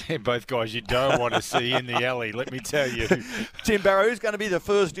going at it? They're both guys you don't want to see in the alley, let me tell you. Tim Barrow, who's going to be the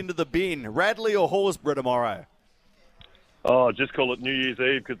first into the bin, Radley or Horsburgh tomorrow? Oh, just call it New Year's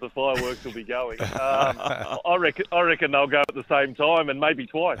Eve because the fireworks will be going. I reckon they'll go at the same time and maybe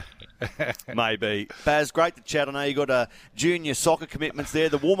twice. Maybe. Baz, great to chat. I know you got junior soccer commitments there.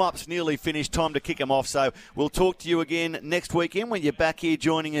 The warm-up's nearly finished. Time to kick them off. So we'll talk to you again next weekend when you're back here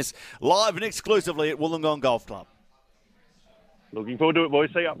joining us live and exclusively at Wollongong Golf Club. Looking forward to it, boys.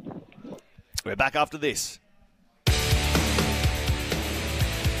 See ya. We're back after this.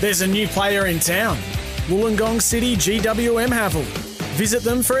 There's a new player in town. Wollongong City GWM Havel. Visit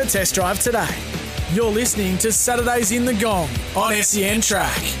them for a test drive today. You're listening to Saturdays in the Gong on SEN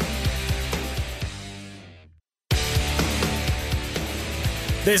Track.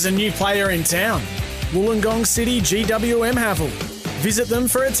 There's a new player in town. Wollongong City GWM Havel. Visit them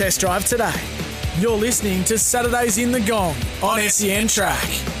for a test drive today. You're listening to Saturdays in the Gong on SEN Track.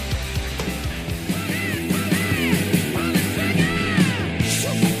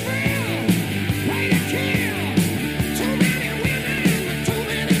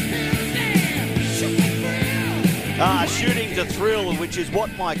 Shooting to thrill, which is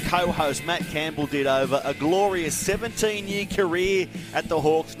what my co-host Matt Campbell did over a glorious 17-year career at the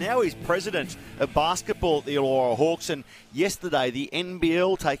Hawks. Now he's president of basketball at the Illawarra Hawks, and yesterday the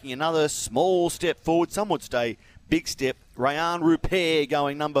NBL taking another small step forward, some would say big step Rayan Rupert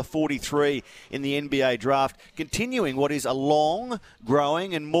going number 43 in the NBA draft, continuing what is a long,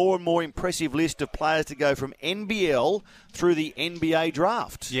 growing and more impressive list of players to go from NBL through the NBA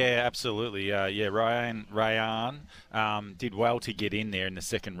draft. Yeah, absolutely. Rayan did well to get in there in the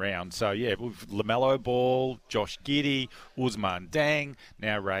second round. So, yeah, with LaMelo Ball, Josh Giddey, Ousmane Deng,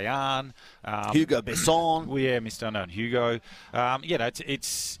 now Rayan. Hugo Besson. Yeah, Mr. Unknown Hugo.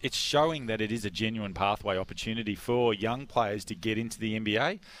 It's showing that it is a genuine pathway opportunity for young players to get into the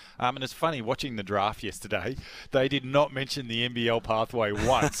NBA. And it's funny, watching the draft yesterday, they did not mention the NBL pathway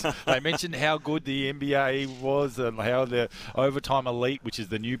once. They mentioned how good the NBA was and how the Overtime Elite, which is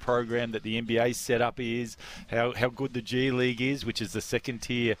the new program that the NBA set up, is, how good the G League is, which is the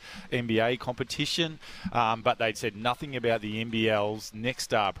second-tier NBA competition. But they said nothing about the NBL's Next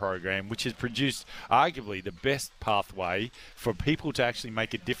Star program, which has produced arguably the best pathway for people to actually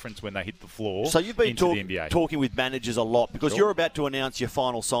make a difference when they hit the floor. So you've been the NBA. talking with managers a lot because you're about to announce your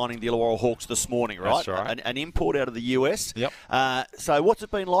final signing, the Illawarra Hawks, this morning, right? That's right. An import out of the US. Yep. So what's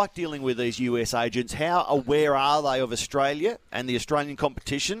it been like dealing with these US agents? How aware are they of Australia and the Australian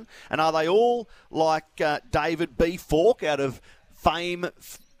competition? And are they all like David B. Falk out of Fame,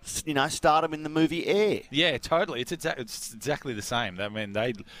 stardom in the movie Air? Yeah, totally. It's exactly the same. I mean,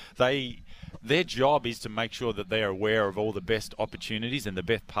 their job is to make sure that they are aware of all the best opportunities and the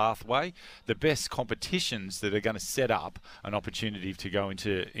best pathway, the best competitions that are going to set up an opportunity to go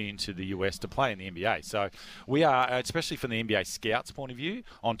into the US to play in the NBA. So we are, especially from the NBA scouts' point of view,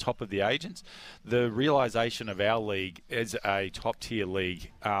 on top of the agents. The realisation of our league as a top-tier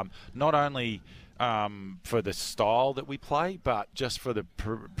league, not only for the style that we play, but just for the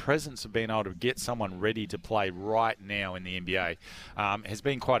presence of being able to get someone ready to play right now in the NBA has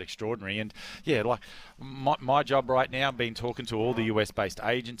been quite extraordinary. And yeah, like my job right now, I've been talking to all the US-based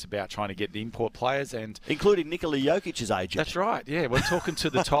agents about trying to get the import players, and including Nikola Jokic's agent. That's right. Yeah, we're talking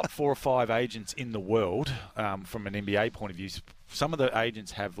to the top 4 or 5 agents in the world from an NBA point of view. Some of the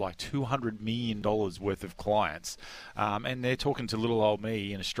agents have like $200 million worth of clients, and they're talking to little old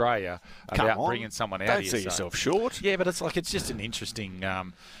me in Australia about bringing someone out Don't here. see yourself short. Yeah, but it's just an interesting...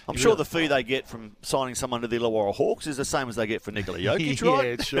 I'm sure the fee they get from signing someone to the Illawarra Hawks is the same as they get for Nikola Jokic,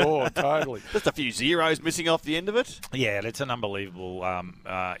 right? Yeah, sure, totally. Just a few zeros missing off the end of it. Yeah, it's an unbelievable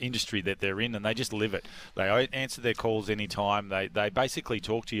industry that they're in, and they just live it. They answer their calls anytime. They basically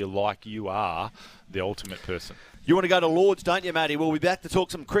talk to you like you are the ultimate person. You want to go to Lords, don't you, Matty? We'll be back to talk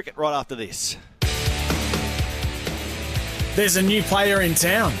some cricket right after this. There's a new player in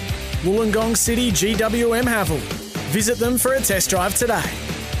town. Wollongong City GWM Havel. Visit them for a test drive today.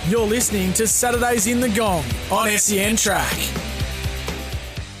 You're listening to Saturdays in the Gong on SEN Track.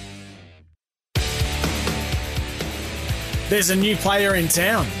 There's a new player in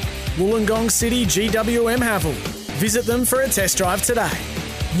town. Wollongong City GWM Havel. Visit them for a test drive today.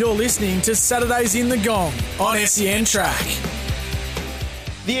 You're listening to Saturdays in the Gong on SEN Track.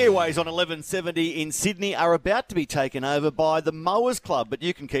 The airways on 1170 in Sydney are about to be taken over by the Mowers Club, but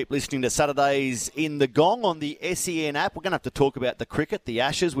you can keep listening to Saturdays in the Gong on the SEN app. We're going to have to talk about the cricket, the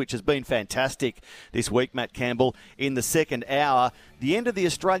Ashes, which has been fantastic this week, Matt Campbell, in the second hour. The end of the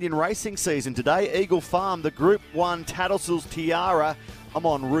Australian racing season today. Eagle Farm, the Group 1 Tattersalls Tiara. I'm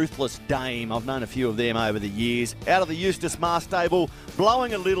on Ruthless Dame. I've known a few of them over the years. Out of the Eustace Mar stable,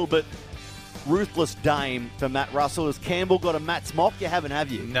 blowing a little bit. Ruthless Dame for Matt Russell. Has Campbell got a Matt's mock? You haven't, have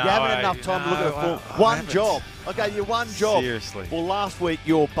you? No, you haven't had enough time to look at a form. One job. Okay, you one job. Seriously. Well, last week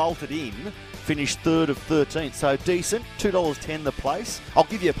you're bolted in, finished 3rd of 13th, so decent. $2.10 the place. I'll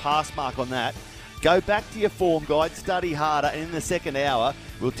give you a pass mark on that. Go back to your form guide, study harder, and in the second hour,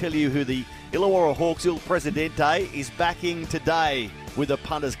 we'll tell you who the Illawarra Hawks Il Presidente is backing today with a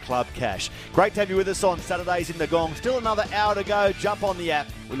Punters Club cash. Great to have you with us on Saturdays in the Gong. Still another hour to go. Jump on the app.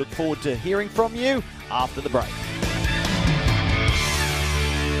 We look forward to hearing from you after the break.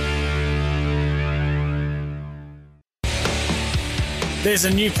 There's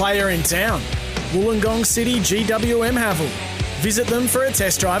a new player in town. Wollongong City GWM Havel. Visit them for a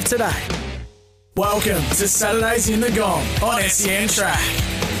test drive today. Welcome to Saturdays in the Gong on SEN Track.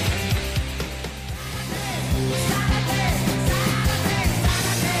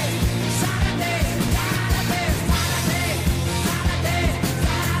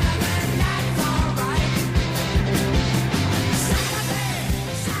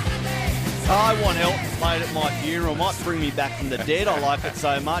 I want help played at my funeral. Might bring me back from the dead. I like it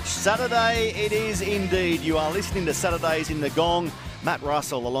so much. Saturday it is indeed. You are listening to Saturdays in the Gong. Matt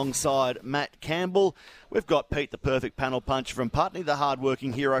Russell alongside Matt Campbell. We've got Pete, the perfect panel puncher from Putney, the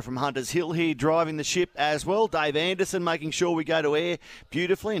hard-working hero from Hunters Hill here driving the ship as well. Dave Anderson making sure we go to air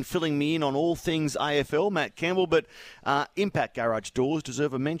beautifully and filling me in on all things AFL. Matt Campbell, but Impact Garage Doors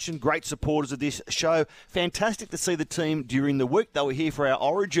deserve a mention. Great supporters of this show. Fantastic to see the team during the week. They were here for our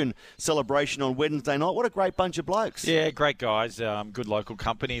Origin celebration on Wednesday night. What a great bunch of blokes. Yeah, great guys. Good local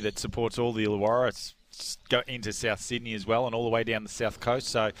company that supports all the Illawarra. It's go into South Sydney as well and all the way down the south coast.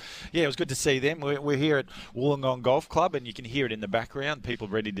 So, yeah, it was good to see them. We're here at Wollongong Golf Club, and you can hear it in the background. People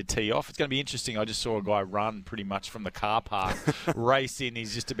ready to tee off. It's going to be interesting. I just saw a guy run pretty much from the car park, race in.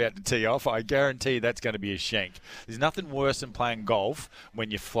 He's just about to tee off. I guarantee that's going to be a shank. There's nothing worse than playing golf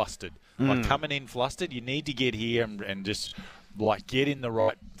when you're flustered. Like coming in flustered, you need to get here and just get in the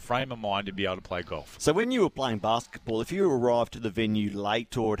right frame of mind to be able to play golf. So when you were playing basketball, if you arrived to the venue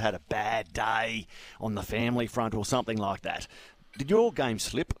late or had a bad day on the family front or something like that, did your game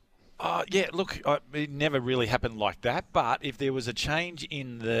slip? Yeah, look, it never really happened like that. But if there was a change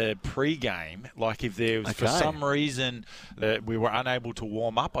in the pre-game, like if there was for some reason that we were unable to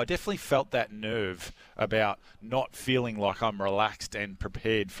warm up, I definitely felt that nerve about not feeling like I'm relaxed and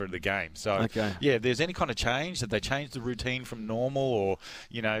prepared for the game. So, yeah, if there's any kind of change, that they change the routine from normal or,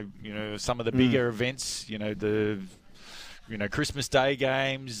 you know, some of the bigger events, Christmas Day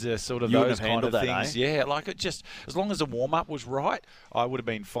games, sort of those kind of things. Yeah, like it just, as long as the warm-up was right, I would have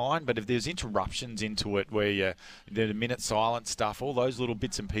been fine. But if there's interruptions into it where the minute silence stuff, all those little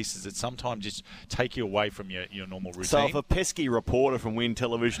bits and pieces that sometimes just take you away from your normal routine. So if a pesky reporter from Win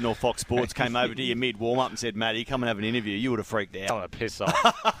Television or Fox Sports came over to you mid-warm-up and said, Matty, come and have an interview, you would have freaked out. Oh, piss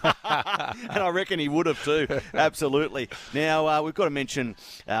off. And I reckon he would have too. Absolutely. Now, we've got to mention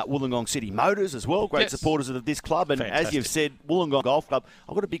Wollongong City Motors as well. Great supporters of this club. And as you've said, Wollongong Golf Club.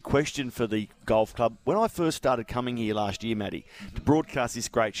 I've got a big question for the golf club. When I first started coming here last year, Matty, to broadcast this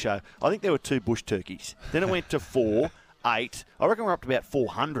great show, I think there were 2 bush turkeys. Then it went to 4, 8. I reckon we're up to about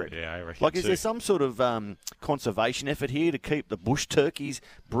 400. Yeah, I reckon is there some sort of conservation effort here to keep the bush turkeys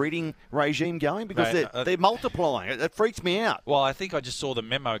breeding regime going? Because they're multiplying. It freaks me out. Well, I think I just saw the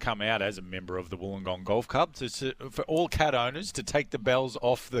memo come out as a member of the Wollongong Golf Club for all cat owners to take the bells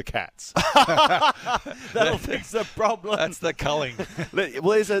off the cats. That'll fix the problem. That's the culling.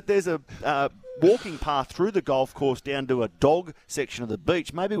 Well, there's a walking path through the golf course down to a dog section of the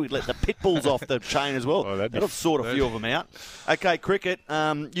beach. Maybe we'd let the pit bulls off the chain as well. That'll sort a few of them out. Okay, cricket.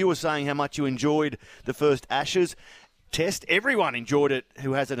 You were saying how much you enjoyed the first Ashes Test. Everyone enjoyed it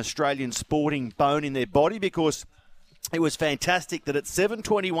who has an Australian sporting bone in their body, because it was fantastic that at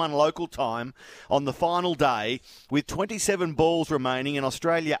 7:21 local time on the final day, with 27 balls remaining and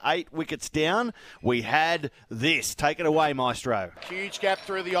Australia 8 wickets down, we had this. Take it away, Maestro. Huge gap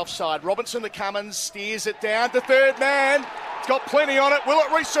through the offside. Robinson to Cummins, steers it down to third man. It's got plenty on it. Will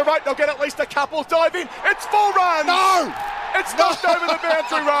it reach the rope? They'll get at least a couple. Dive in. It's 4 runs. No! It's knocked over the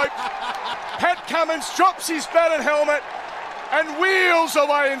boundary rope. Pat Cummins drops his bat and helmet and wheels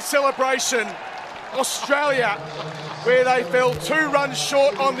away in celebration. Australia, where they fell 2 runs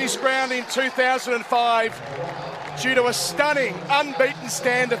short on this ground in 2005 due to a stunning unbeaten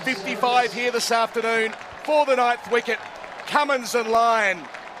stand of 55 here this afternoon for the 9th wicket. Cummins and Lyon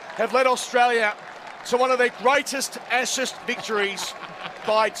have led Australia to one of their greatest Ashes victories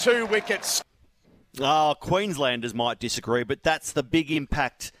by 2 wickets. Oh, Queenslanders might disagree, but that's the big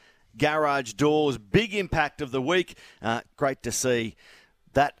impact. Garage Doors, big impact of the week. Great to see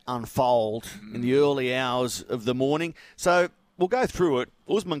that unfold in the early hours of the morning. So we'll go through it.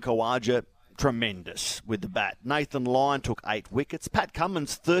 Usman Khawaja, tremendous with the bat. Nathan Lyon took 8 wickets. Pat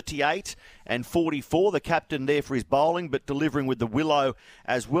Cummins, 38 and 44. The captain there for his bowling, but delivering with the willow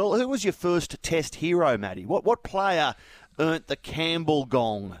as well. Who was your first Test hero, Matty? What player earned the Campbell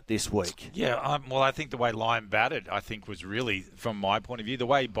gong this week? Yeah, well, I think the way Lyon batted, I think, was really, from my point of view, the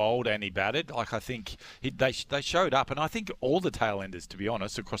way he bowled and he batted, like I think they showed up. And I think all the tail-enders, to be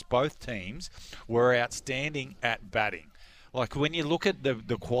honest, across both teams, were outstanding at batting. Like, when you look at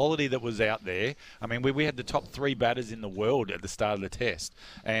the quality that was out there, I mean, we had the top 3 batters in the world at the start of the Test.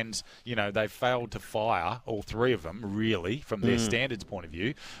 And, they failed to fire, all 3 of them, really, from their standards point of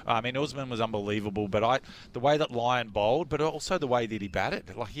view. I mean, Usman was unbelievable, but the way that Lyon bowled, but also the way that he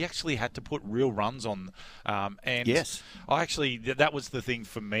batted, like, he actually had to put real runs on. And yes. That was the thing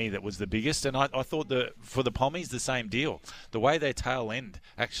for me that was the biggest. And I thought that for the Pommies, the same deal. The way their tail end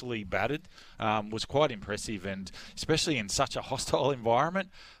actually batted was quite impressive, and especially in such a hostile environment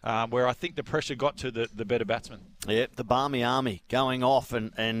where I think the pressure got to the better batsman. Yeah, the Barmy Army going off,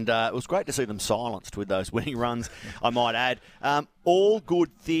 and it was great to see them silenced with those winning runs, I might add. All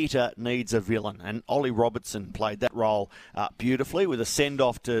good theatre needs a villain, and Ollie Robertson played that role beautifully with a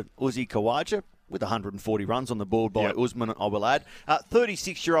send-off to Uzi Khawaja with 140 runs on the board by Usman, I will add.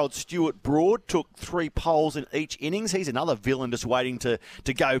 36-year-old Stuart Broad took 3 poles in each innings. He's another villain just waiting to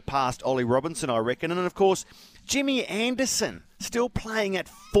go past Ollie Robinson, I reckon. And, of course, Jimmy Anderson still playing at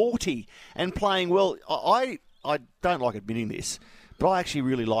 40 and playing well. I don't like admitting this, but I actually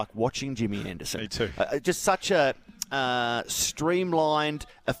really like watching Jimmy Anderson. Me too. Just such a streamlined,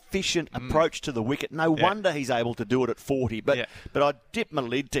 efficient approach to the wicket. No wonder he's able to do it at 40. But I dip my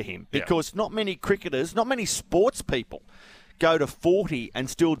lid to him because not many cricketers, not many sports people go to 40 and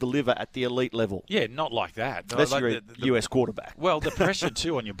still deliver at the elite level. Yeah, not like that. Unless like you're a US quarterback. Well, the pressure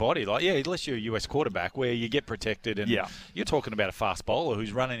too on your body. Unless you're a US quarterback where you get protected and you're talking about a fast bowler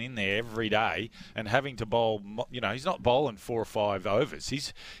who's running in there every day and having to bowl, he's not bowling 4 or 5 overs.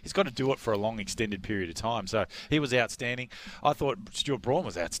 He's got to do it for a long extended period of time. So he was outstanding. I thought Stuart Braun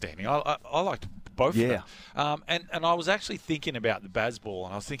was outstanding. I liked both of them. And I was actually thinking about the Bazball,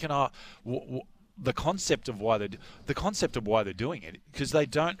 and I was thinking, the concept of why they're doing it, because they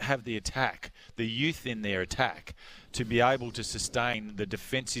don't have the youth in their attack to be able to sustain the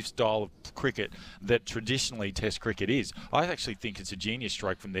defensive style of cricket that traditionally Test cricket is. I actually think it's a genius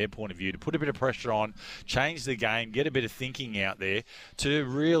stroke from their point of view to put a bit of pressure on, change the game, get a bit of thinking out there to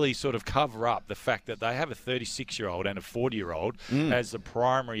really sort of cover up the fact that they have a 36-year-old and a 40-year-old as the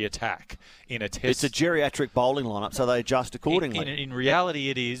primary attack in a Test. It's a geriatric bowling lineup, so they adjust accordingly. In reality,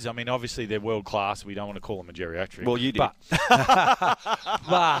 it is. I mean, obviously they're world class. We don't want to call them a geriatric. Well, you did.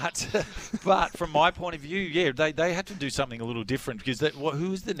 But from my point of view, they had to do something a little different because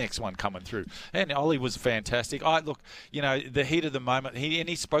who's the next one coming through? And Ollie was fantastic. The heat of the moment,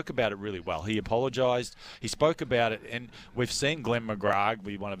 he spoke about it really well. He apologised. He spoke about it, and we've seen Glenn McGrath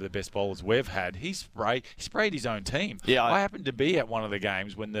be one of the best bowlers we've had. He sprayed his own team. Yeah, I happened to be at one of the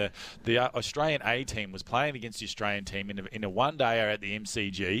games when the Australian A team was playing against the Australian team in a one-dayer at the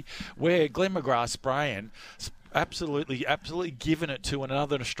MCG, where Glenn McGrath spraying absolutely giving it to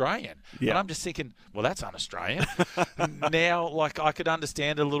another Australian. Yeah. And I'm just thinking, well, that's un-Australian. Now, I could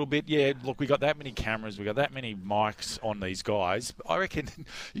understand a little bit. Yeah, look, we got that many cameras, we got that many mics on these guys. I reckon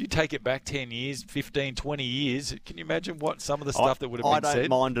you take it back 10 years, 15, 20 years. Can you imagine what some of the stuff that would have been said? I don't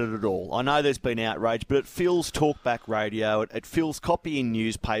mind it at all. I know there's been outrage, but it feels talkback radio. It feels copying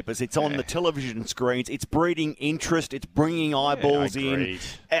newspapers. It's on the television screens. It's breeding interest. It's bringing eyeballs in.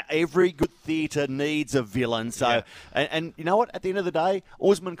 Every good theatre needs a villain. So, and you know what? At the end of the day,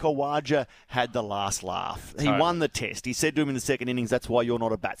 Usman Khawaja had the last laugh. He won the Test. He said to him in the second innings, "That's why you're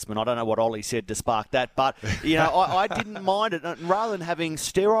not a batsman." I don't know what Ollie said to spark that, but I didn't mind it. And rather than having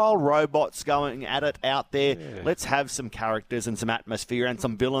sterile robots going at it out there, let's have some characters and some atmosphere and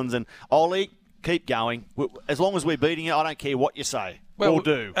some villains. And Ollie, keep going. As long as we're beating you, I don't care what you say. Well,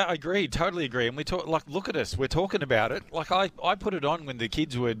 do. I agree, totally agree. And we talk look at us. We're talking about it. I put it on when the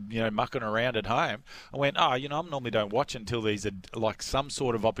kids were mucking around at home. I went, I normally don't watch until there's some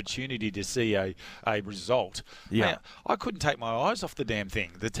sort of opportunity to see a result. Yeah, man, I couldn't take my eyes off the damn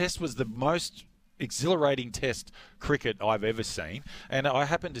thing. The Test was the most exhilarating Test cricket I've ever seen, and I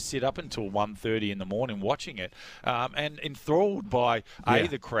happened to sit up until 1:30 in the morning watching it, and enthralled by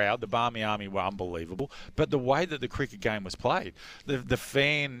the crowd. The Barmy Army were unbelievable, but the way that the cricket game was played, the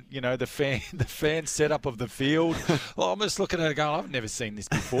fan setup of the field. Well, I'm just looking at it going, I've never seen this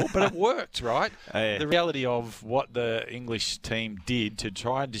before, but it worked, right? The reality of what the English team did to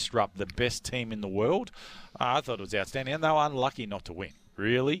try and disrupt the best team in the world, I thought it was outstanding, and they were unlucky not to win.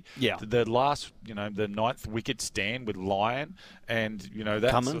 Really? Yeah. The last, the 9th wicket stand with Lyon and,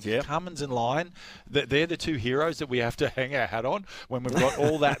 Cummins and Lyon, they're the two heroes that we have to hang our hat on when we've got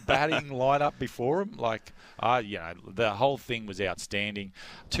all that batting line up before them. The whole thing was outstanding.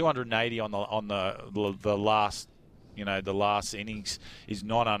 280 on the last. The last innings is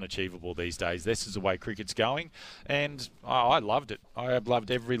not unachievable these days. This is the way cricket's going, and I loved it. I have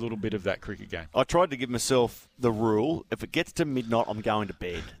loved every little bit of that cricket game. I tried to give myself the rule: if it gets to midnight, I'm going to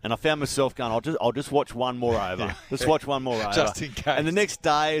bed. And I found myself going, I'll just watch one more over. Just watch one more over, just in case. And the next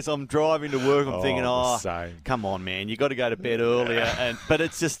day, as I'm driving to work, I'm thinking, come on, man, you got to go to bed earlier. But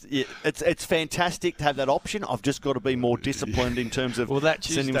it's just, it's fantastic to have that option. I've just got to be more disciplined in terms of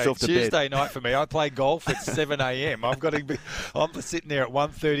sending myself to bed. Tuesday night for me, I play golf at 7 a.m. am. I'm sitting there at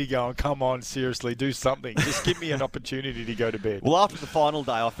 1:30 going, come on, seriously, do something. Just give me an opportunity to go to bed. Well, after the final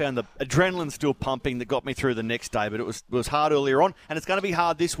day, I found the adrenaline still pumping that got me through the next day, but it was hard earlier on, and it's going to be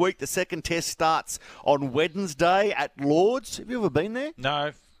hard this week. The second test starts on Wednesday at Lords. Have you ever been there?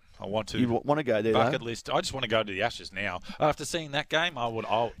 No. I want to. You want to go there, Bucket though? list. I just want to go to the Ashes now. After seeing that game,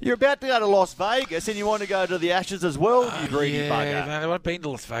 You're about to go to Las Vegas, and you want to go to the Ashes as well, you greedy bugger. Man, I've been to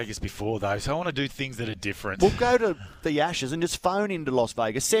Las Vegas before, though, so I want to do things that are different. We'll go to the Ashes and just phone into Las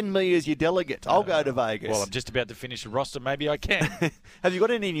Vegas. Send me as your delegate. I'll go to Vegas. Well, I'm just about to finish the roster. Maybe I can. Have you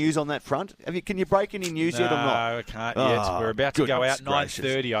got any news on that front? Can you break any news yet or not? No, I can't yet. We're about to go out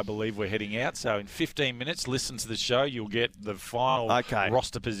 9:30, I believe we're heading out. So in 15 minutes, listen to the show. You'll get the final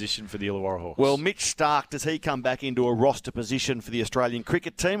roster position for the Illawarra Hawks. Well, Mitch Stark, does he come back into a roster position for the Australian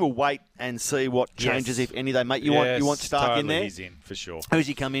cricket team? We'll wait and see what changes, if any, they make. You want Stark in there? He's in, for sure. Who's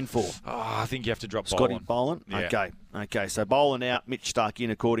he come in for? I think you have to drop Scotty Boland. Yeah. Okay. So Boland out, Mitch Stark in,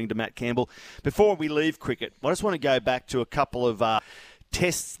 according to Matt Campbell. Before we leave cricket, I just want to go back to a couple of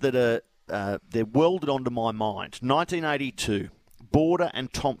tests that they're welded onto my mind. 1982. Border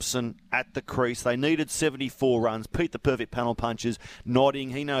and Thompson at the crease. They needed 74 runs. Pete, the perfect panel punchers, nodding.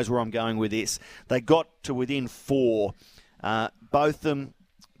 He knows where I'm going with this. They got to within 4. Both of them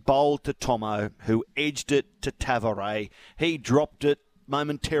bowled to Tomo, who edged it to Tavares. He dropped it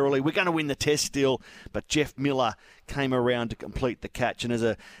momentarily. We're going to win the test still, but Jeff Miller came around to complete the catch. And as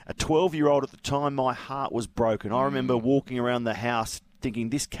a 12-year-old at the time, my heart was broken. I remember walking around the house thinking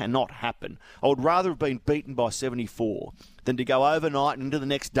this cannot happen. I would rather have been beaten by 74 than to go overnight and into the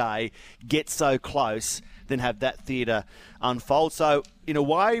next day, get so close, than have that theatre unfold. So, in a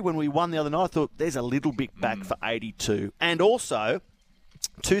way, when we won the other night, I thought there's a little bit back for 82. And also,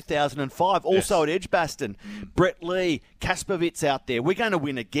 2005, also at Edgbaston, Brett Lee, Kaspovitz out there. We're going to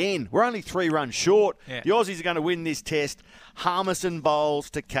win again. We're only 3 runs short. Yeah. The Aussies are going to win this test. Harmison bowls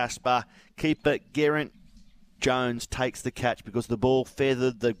to Casper. Keeper Geraint Jones takes the catch because the ball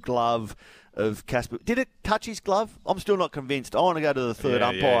feathered the glove of Casper. Did it touch his glove? I'm still not convinced. I want to go to the third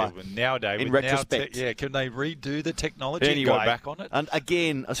umpire. Yeah. Nowadays, in retrospect. can they redo the technology anyway, and go back on it? And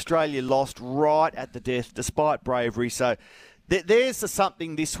again, Australia lost right at the death despite bravery. So there's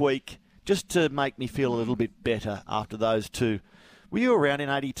something this week just to make me feel a little bit better after those two. Were you around in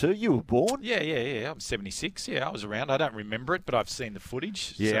 82? You were born? Yeah. I'm 76. Yeah, I was around. I don't remember it, but I've seen the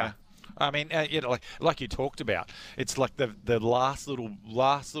footage. Yeah. So. I mean, like you talked about, it's like the last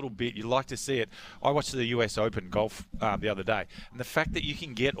little bit. You like to see it. I watched the US Open golf the other day, and the fact that you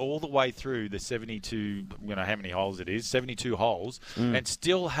can get all the way through the 72, how many holes it is, 72 holes, and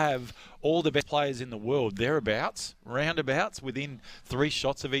still have all the best players in the world thereabouts, roundabouts, within 3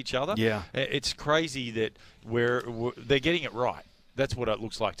 shots of each other. Yeah, it's crazy that they're getting it right. That's what it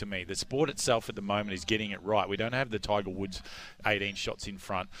looks like to me. The sport itself at the moment is getting it right. We don't have the Tiger Woods 18 shots in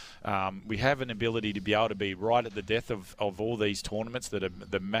front. We have an ability to be able to be right at the death of all these tournaments that are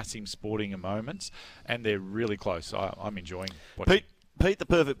the massive sporting moments, and they're really close. I'm enjoying watching. Pete, the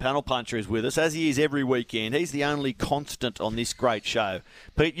perfect panel puncher, is with us, as he is every weekend. He's the only constant on this great show.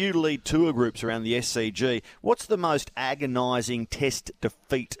 Pete, you lead tour groups around the SCG. What's the most agonising test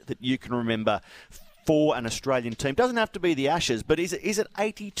defeat that you can remember for an Australian team? Doesn't have to be the Ashes, but is it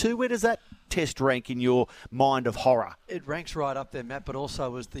 82? Where does that test rank in your mind of horror? It ranks right up there, Matt, but also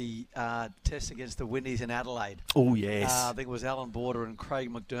was the test against the Windies in Adelaide. Oh, yes. I think it was Alan Border and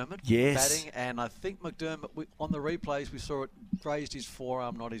Craig McDermott batting, and I think McDermott, on the replays, we saw it grazed his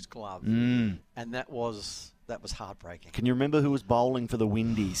forearm, not his glove. And that was heartbreaking. Can you remember who was bowling for the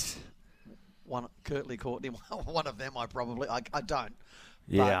Windies? Curtly Courtney, one of them I don't.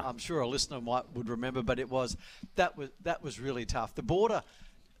 Yeah, but I'm sure a listener would remember. But that was really tough. The Border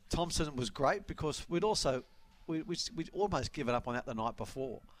Thompson was great because we'd almost given up on that the night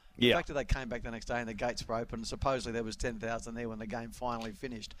before. The fact that they came back the next day and the gates were open, supposedly there was 10,000 there when the game finally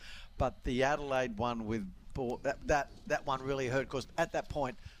finished. But the Adelaide one with that one really hurt because at that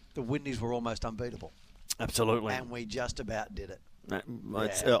point the Windies were almost unbeatable. Absolutely, and we just about did it.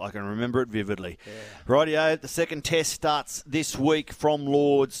 I can remember it vividly. Rightio, the second test starts this week from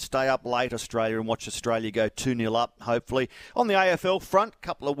Lords. Stay up late, Australia, and watch Australia go 2-0 up, hopefully. On the AFL front,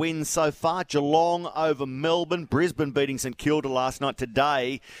 couple of wins so far. Geelong over Melbourne. Brisbane beating St Kilda last night.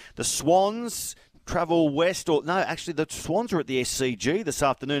 Today, the Swans travel west. The Swans are at the SCG this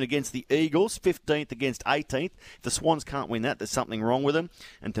afternoon against the Eagles. 15th against 18th. If the Swans can't win that, there's something wrong with them.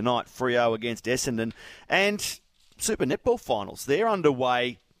 And tonight, Freo against Essendon. And Super Netball finals. They're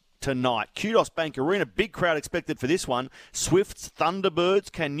underway tonight. Kudos Bank Arena. Big crowd expected for this one. Swifts,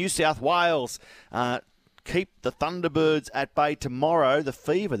 Thunderbirds. Can New South Wales keep the Thunderbirds at bay tomorrow. The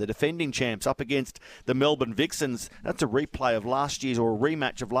Fever, the defending champs, up against the Melbourne Vixens. That's a replay of last year's, or a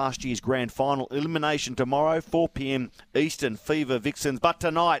rematch of last year's grand final. Elimination tomorrow, 4 p.m. Eastern, Fever Vixens. But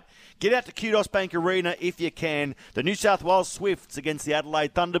tonight, get out to Kudos Bank Arena if you can. The New South Wales Swifts against the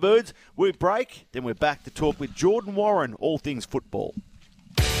Adelaide Thunderbirds. We break, then we're back to talk with Jordan Warren, all things football.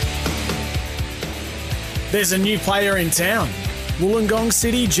 There's a new player in town. Wollongong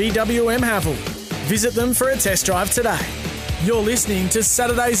City GWM Havel. Visit them for a test drive today. You're listening to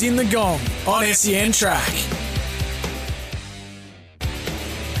Saturdays in the Gong on SEN Track.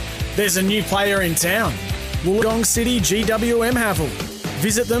 There's a new player in town. Wollongong City GWM Havel.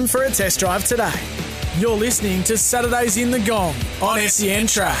 Visit them for a test drive today. You're listening to Saturdays in the Gong on SEN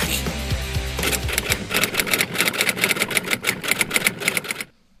Track.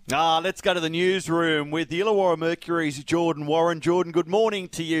 Let's go to the newsroom with the Illawarra Mercury's Jordan Warren. Jordan, good morning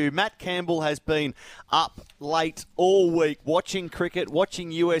to you. Matt Campbell has been up late all week watching cricket,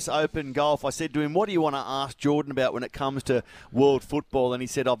 watching US Open golf. I said to him, what do you want to ask Jordan about when it comes to world football? And he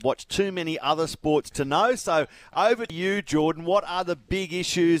said, I've watched too many other sports to know. So over to you, Jordan. What are the big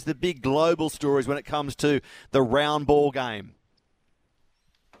issues, the big global stories when it comes to the round ball game?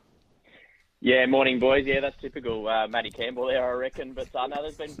 Yeah, morning, boys. Yeah, that's typical Matty Campbell there, I reckon. But no,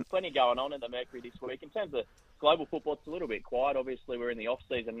 there's been plenty going on in the Mercury this week. In terms of global football, it's a little bit quiet. Obviously, we're in the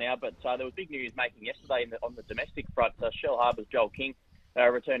off-season now, but there was big news making yesterday on the domestic front. Shell Harbour's Joel King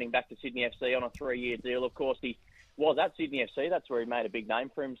returning back to Sydney FC on a 3-year deal. Of course, he was at Sydney FC. That's where he made a big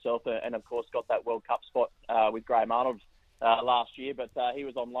name for himself and, of course, got that World Cup spot with Graham Arnold last year. But he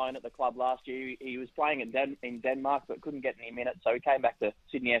was on loan at the club last year. He was playing in Denmark but couldn't get any minutes, so he came back to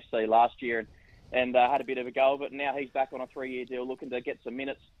Sydney FC last year and had a bit of a go, but now he's back on a 3-year deal looking to get some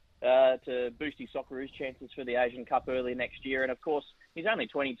minutes to boost his Socceroos chances for the Asian Cup early next year. And, of course, he's only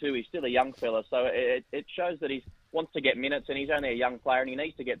 22. He's still a young fella, so it shows that he wants to get minutes, and he's only a young player, and he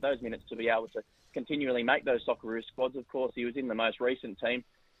needs to get those minutes to be able to continually make those Socceroos squads. Of course, he was in the most recent team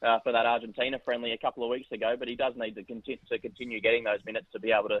for that Argentina friendly a couple of weeks ago, but he does need to continue getting those minutes to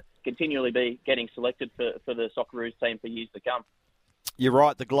be able to continually be getting selected for the Socceroos team for years to come. You're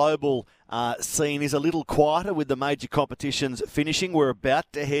right, the global scene is a little quieter with the major competitions finishing. We're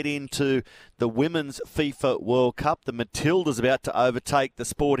about to head into the Women's FIFA World Cup. The Matildas about to overtake the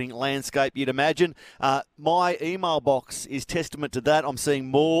sporting landscape, you'd imagine. My email box is testament to that. I'm seeing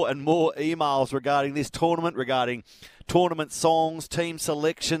more and more emails regarding this tournament, regarding tournament songs, team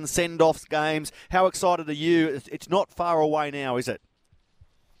selection, send-offs, games. How excited are you? It's not far away now, is it?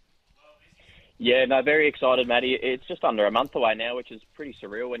 Yeah, no, very excited, Matty. It's just under a month away now, which is pretty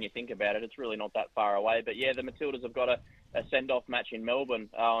surreal when you think about it. It's really not that far away. But, yeah, the Matildas have got a send-off match in Melbourne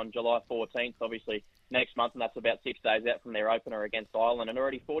on July 14th, obviously next month, and that's about 6 days out from their opener against Ireland. And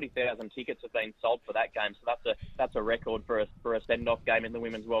already 40,000 tickets have been sold for that game, so that's a record for a send-off game in the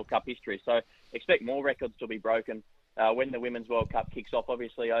Women's World Cup history. So expect more records to be broken when the Women's World Cup kicks off.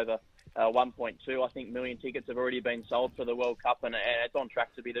 Obviously, over 1.2, I think, million tickets have already been sold for the World Cup, and it's on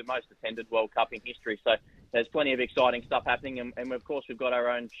track to be the most attended World Cup in history. So there's plenty of exciting stuff happening, and of course we've got our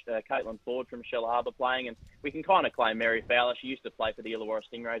own Caitlin Ford from Shell Harbour playing, and we can kind of claim Mary Fowler. She used to play for the Illawarra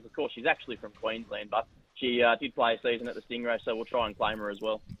Stingrays. Of course, she's actually from Queensland, but she did play a season at the Stingrays, so we'll try and claim her as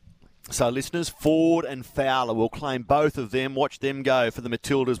well. So, listeners, Ford and Fowler, will claim both of them. Watch them go for the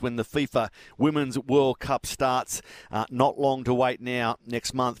Matildas when the FIFA Women's World Cup starts. Not long to wait now,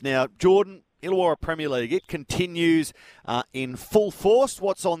 next month. Now, Jordan, Illawarra Premier League, it continues in full force.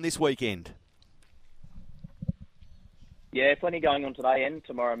 What's on this weekend? Yeah, plenty going on today and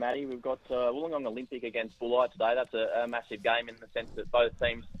tomorrow, Matty. We've got Wollongong Olympic against Bulli today. That's a massive game in the sense that both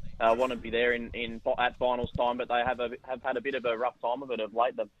teams want to be there at finals time, but they have had a bit of a rough time of it of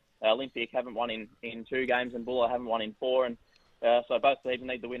late. The Olympic haven't won in 2 games and Bulli haven't won in 4, and so both teams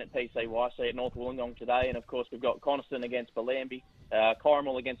need to win at PCYC at North Wollongong today. And of course we've got Coniston against Bellambi,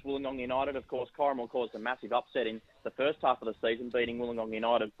 Corrimal against Wollongong United. Of course, Corrimal caused a massive upset in the first half of the season, beating Wollongong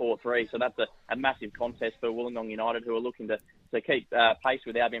United 4-3. So that's a massive contest for Wollongong United, who are looking to keep pace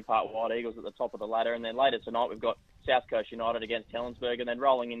with Albion Park White Eagles at the top of the ladder. And then later tonight we've got South Coast United against Helensburgh, and then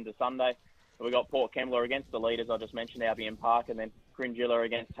rolling into Sunday we've got Port Kembla against the leaders I just mentioned, Albion Park, and then Cringilla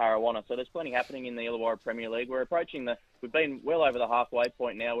against Tarrawanna. So there's plenty happening in the Illawarra Premier League. We've been well over the halfway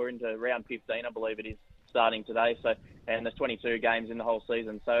point now. We're into round 15, I believe it is, starting today. So, and there's 22 games in the whole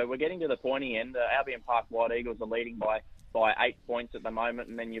season. So we're getting to the pointy end. Albion Park White Eagles are leading by 8 points at the moment,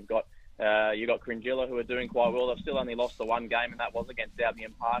 and then you've got Cringilla, who are doing quite well. They've still only lost the one game, and that was against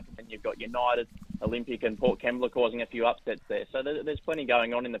Albion Park. And then you've got United, Olympic, and Port Kembla causing a few upsets there. So there's plenty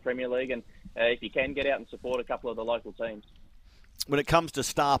going on in the Premier League, and if you can, get out and support a couple of the local teams. when it comes to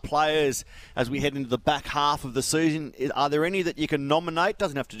star players as we head into the back half of the season, are there any that you can nominate?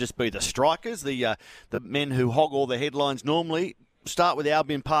 Doesn't have to just be the strikers, the men who hog all the headlines normally. Start with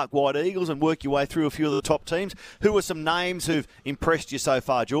Albion Park White Eagles and work your way through a few of the top teams. Who are some names who've impressed you so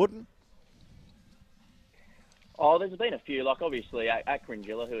far, Jordan? Oh, there's been a few. Like, obviously, at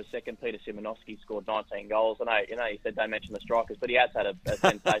Cringilla, who was second, Peter Simonovsky scored 19 goals. I know, you said don't mention the strikers, but he has had a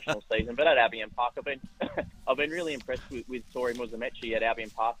sensational season. But at Albion Park, I've been really impressed with Tori Muzamechi at Albion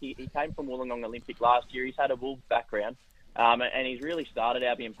Park. He came from Wollongong Olympic last year. He's had a Wolves background. And he's really started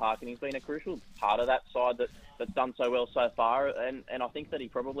Albion Park, and he's been a crucial part of that side that's done so well so far. And I think that he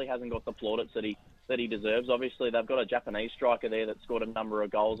probably hasn't got the plaudits that he deserves. Obviously, they've got a Japanese striker there that scored a number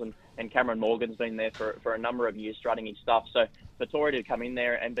of goals, and Cameron Morgan's been there for a number of years strutting his stuff. So for Tory to come in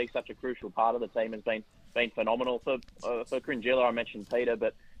there and be such a crucial part of the team has been phenomenal. For Cringilla, I mentioned Peter,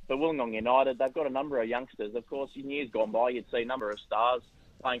 but for Wollongong United, they've got a number of youngsters. Of course, in years gone by, you'd see a number of stars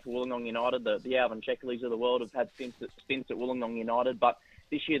playing for Wollongong United. The Alvin Checkleys of the world have had stints at Wollongong United, but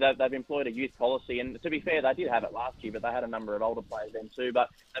this year they've employed a youth policy, and to be fair, they did have it last year, but they had a number of older players then too. But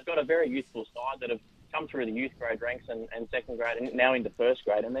they've got a very youthful side that have come through the youth grade ranks and second grade and now into first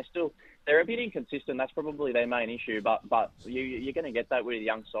grade, and they're a bit inconsistent. That's probably their main issue, but you're going to get that with a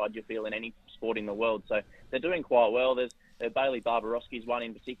young side, you feel, in any sport in the world. So they're doing quite well. There's Bailey Barbarowski's one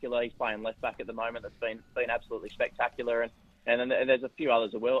in particular. He's playing left back at the moment. That's been absolutely spectacular. And then there's a few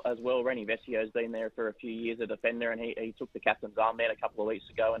others as well. Rennie Vessio's been there for a few years, a defender, and he took the captain's armband a couple of weeks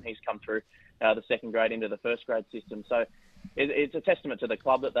ago, and he's come through the second grade into the first grade system. So it's a testament to the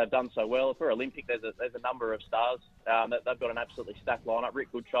club that they've done so well. For Olympic, there's a number of stars. They've got an absolutely stacked lineup.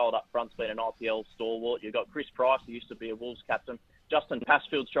 Rick Goodchild up front's been an IPL stalwart. You've got Chris Price, who used to be a Wolves captain. Justin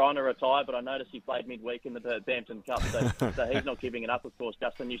Passfield's trying to retire, but I noticed he played midweek in the Bampton Cup, so he's not giving it up. Of course,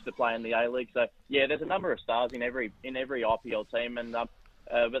 Justin used to play in the A-League. So, yeah, there's a number of stars in every IPL team, and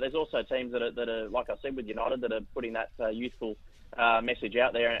but there's also teams that are, like I said, with United, that are putting that youthful message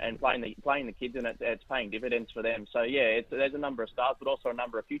out there and playing the kids, and it's paying dividends for them. So, yeah, there's a number of stars, but also a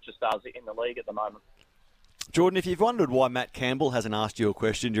number of future stars in the league at the moment. Jordan, if you've wondered why Matt Campbell hasn't asked you a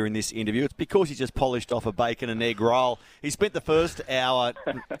question during this interview, it's because he just polished off a bacon and egg roll. He spent the first hour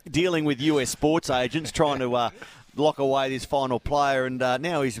dealing with US sports agents trying to lock away this final player, and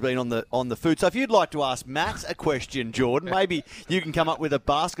now he's been on the food. So if you'd like to ask Matt a question, Jordan, maybe you can come up with a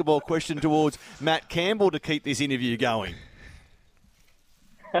basketball question towards Matt Campbell to keep this interview going.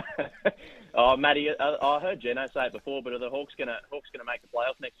 Oh, Matty, I heard Geno say it before, but are the Hawks gonna make the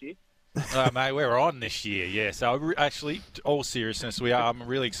playoffs next year? Mate, we're on this year, yeah. So actually, all seriousness, I'm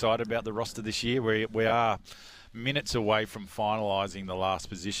really excited about the roster this year. We are minutes away from finalising the last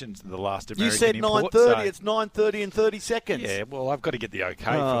positions, the last American You said import, 9:30. so It's 9:30 and 30 seconds. Yeah, well, I've got to get the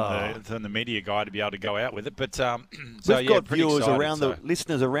okay from the media guy to be able to go out with it. But we've got viewers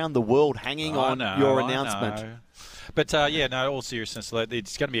listeners around the world hanging on your announcement. But, all seriousness,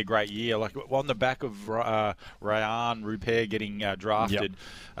 it's going to be a great year. Like, on the back of Rayan Rupert getting drafted,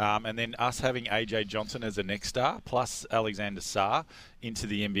 and then us having AJ Johnson as a next star, plus Alexander Sarr into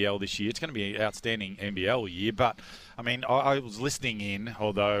the NBL this year. It's going to be an outstanding NBL year. But, I mean, I was listening in,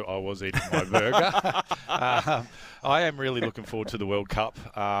 although I was eating my burger. I am really looking forward to the World Cup,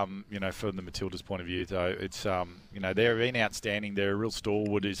 from the Matildas' point of view. So it's, they've been outstanding. They're a real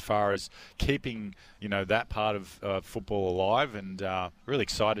stalwart as far as keeping, that part of football alive, and really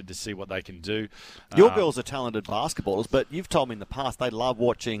excited to see what they can do. Your girls are talented basketballers, but you've told me in the past they love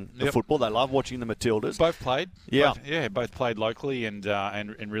watching the football. They love watching the Matildas. Both played. Yeah. Both played locally and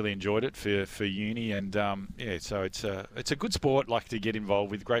really enjoyed it for uni. And, so it's a good sport, to get involved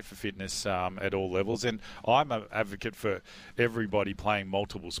with, great for fitness at all levels. And I'm an advocate for everybody playing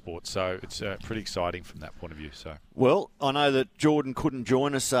multiple sports. So it's pretty exciting from that point of view. So. Well, I know that Jordan couldn't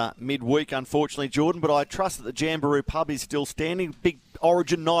join us midweek, unfortunately, Jordan, but I trust that the Jamboree pub is still standing. Big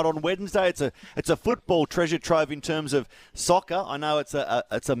Origin night on Wednesday. It's a football treasure trove in terms of soccer. I know it's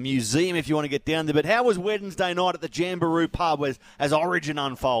a museum if you want to get down there. But how was Wednesday night at the Jamboree pub as Origin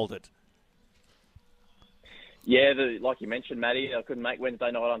unfolded? Yeah, like you mentioned, Matty, I couldn't make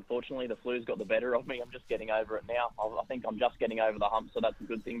Wednesday night, unfortunately. The flu's got the better of me. I'm just getting over it now. I think I'm just getting over the hump, so that's a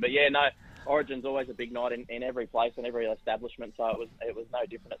good thing. But, yeah, no, Origin's always a big night in every place and every establishment, so it was no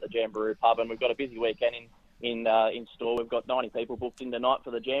different at the Jamboree pub. And we've got a busy weekend in store. We've got 90 people booked in tonight for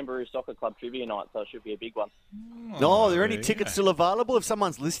the Jamboree Soccer Club Trivia Night, so it should be a big one. Are there any tickets still available? If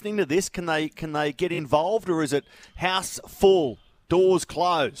someone's listening to this, can they get involved, or is it house full, doors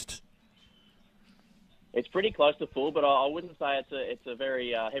closed? It's pretty close to full, but I wouldn't say it's a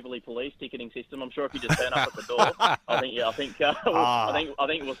very heavily policed ticketing system. I'm sure if you just turn up at the door, I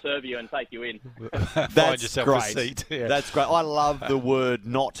think we'll serve you and take you in. That's great. Yeah. That's great. I love the word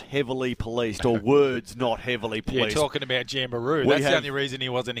 "not heavily policed" or words "not heavily policed." You're talking about Jamboree. That's the only reason he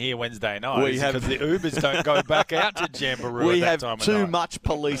wasn't here Wednesday night. Because the Ubers don't go back out to Jamboree. We at that have time too of night. much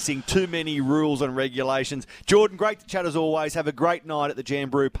policing, too many rules and regulations. Jordan, great to chat as always. Have a great night at the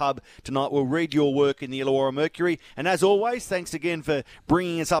Jamboree pub tonight. We'll read your work in the Illawarra Mercury. And as always, thanks again for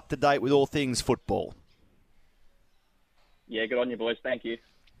bringing us up to date with all things football. Yeah, good on you, boys. Thank you.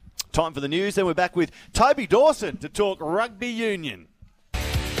 Time for the news. Then we're back with Toby Dawson to talk rugby union.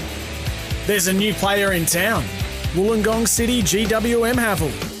 There's a new player in town. Wollongong City GWM Havel.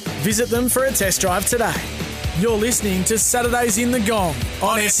 Visit them for a test drive today. You're listening to Saturdays in the Gong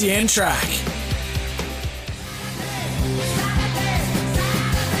on SEN Track.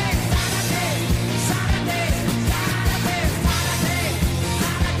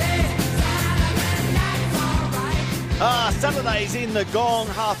 Saturdays in the Gong,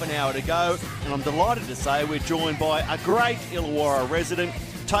 half an hour to go, and I'm delighted to say we're joined by a great Illawarra resident,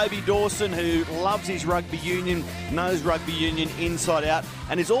 Toby Dawson, who loves his rugby union, knows rugby union inside out,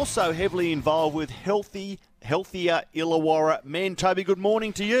 and is also heavily involved with healthier Illawarra men. Toby, good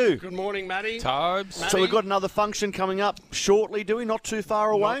morning to you. Good morning, Matty. Tobes. So we've got another function coming up shortly, do we? Not too far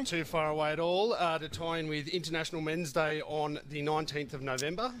away? Not too far away at all, to tie in with International Men's Day on the 19th of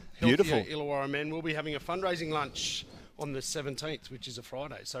November. Beautiful. Healthier Illawarra men will be having a fundraising lunch on the 17th, which is a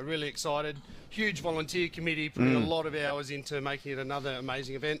Friday. So really excited. Huge volunteer committee putting a lot of hours into making it another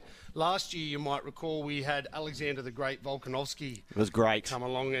amazing event. Last year, you might recall, we had Alexander the Great Volkanovski. It was great. Come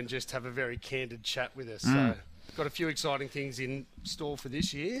along and just have a very candid chat with us. So got a few exciting things in store for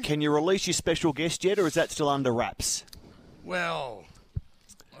this year. Can you release your special guest yet, or is that still under wraps? Well,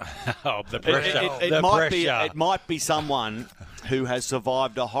 the pressure. It might be someone who has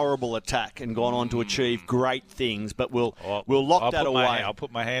survived a horrible attack and gone on to achieve great things, but we'll lock that away. I'll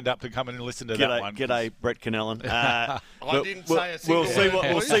put my hand up to come in and listen to that one. G'day, Brett Kennellan. I didn't say a single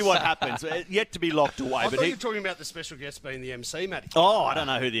We'll see what happens. Yet to be locked away. I thought you were talking about the special guest being the MC, Matty. Oh, I don't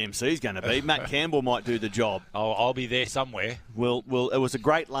know who the MC is going to be. Matt Campbell might do the job. I'll be there somewhere. It was a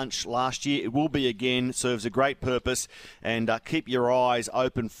great lunch last year. It will be again. Serves a great purpose. And keep your eyes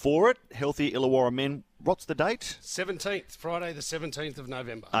open for it. Healthy Illawarra men. What's the date? 17th, Friday the 17th of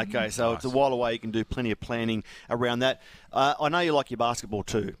November. Okay, so It's a while away. You can do plenty of planning around that. I know you like your basketball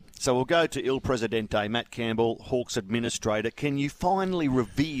too. So we'll go to Il Presidente, Matt Campbell, Hawks administrator. Can you finally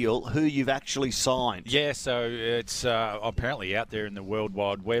reveal who you've actually signed? Yeah, so it's apparently out there in the World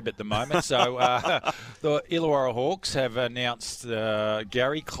Wide Web at the moment. So the Illawarra Hawks have announced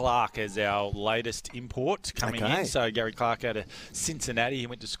Gary Clark as our latest import coming in. So Gary Clark out of Cincinnati. He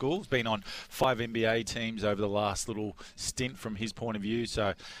went to school. He's been on 5 NBA teams over the last little stint from his point of view.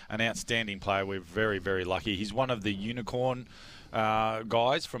 So an outstanding player. We're very, very lucky. He's one of the unicorn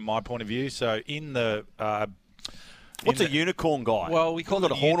guys from my point of view. So in the what's a unicorn guy? Well, we call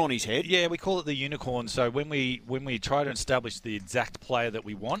it a horn on his head. Yeah, we call it the unicorn. So when we try to establish the exact player that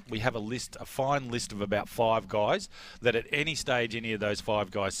we want, we have a fine list of about 5 guys that at any stage any of those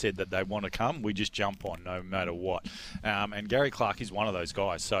 5 guys said that they want to come, we just jump on no matter what. And Gary Clark is one of those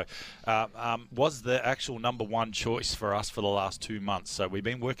guys. So was the actual number 1 choice for us for the last 2 months. So we've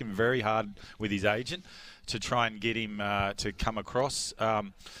been working very hard with his agent to try and get him to come across.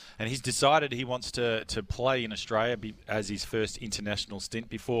 And he's decided he wants to play in Australia as his first international stint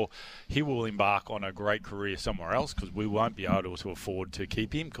before he will embark on a great career somewhere else, because we won't be able to afford to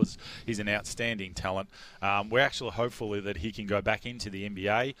keep him because he's an outstanding talent. We're actually hopeful that he can go back into the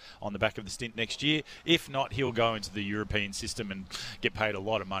NBA on the back of the stint next year. If not, he'll go into the European system and get paid a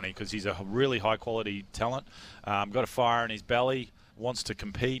lot of money because he's a really high-quality talent. Got a fire in his belly. Wants to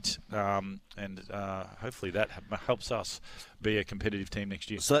compete, and hopefully that helps us be a competitive team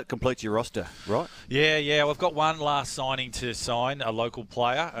next year. So that completes your roster, right? Yeah. We've got one last signing to sign, a local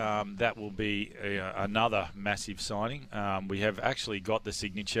player. That will be another massive signing. We have actually got the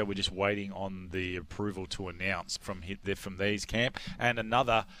signature. We're just waiting on the approval to announce from these camp, and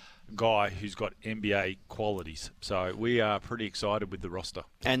another guy who's got NBA qualities. So we are pretty excited with the roster.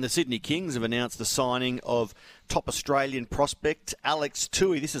 And the Sydney Kings have announced the signing of top Australian prospect Alex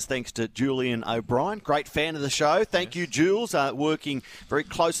Tui. This is thanks to Julian O'Brien, great fan of the show. Thank you, Jules. Working very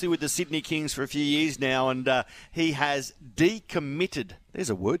closely with the Sydney Kings for a few years now, and he has decommitted there's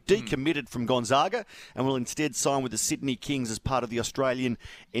a word, decommitted from Gonzaga and will instead sign with the Sydney Kings as part of the Australian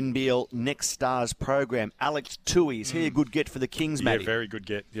NBL Next Stars program. Alex Tui, is he a good get for the Kings, Matty? Yeah, very good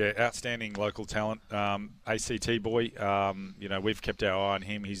get. Yeah, outstanding local talent. ACT boy, we've kept our eye on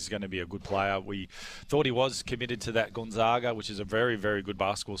him. He's going to be a good player. We thought he was committed to that Gonzaga, which is a very, very good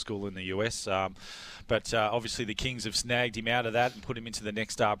basketball school in the US. But obviously the Kings have snagged him out of that and put him into the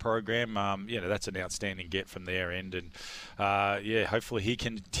Next Star program. That's an outstanding get from their end. And, hopefully he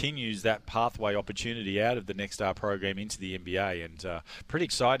continues that pathway opportunity out of the Next Star program into the NBA. And pretty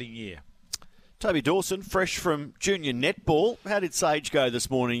exciting year. Toby Dawson, fresh from junior netball. How did Sage go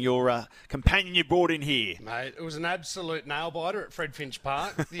this morning, your companion you brought in here? Mate, it was an absolute nail-biter at Fred Finch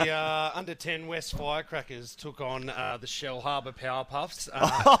Park. The under-10 West Firecrackers took on the Shell Harbour Powerpuffs.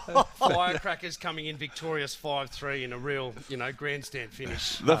 Firecrackers coming in victorious 5-3 in a real, grandstand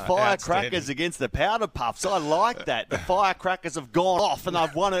finish. The Firecrackers against the Powder Puffs. I like that. The Firecrackers have gone off and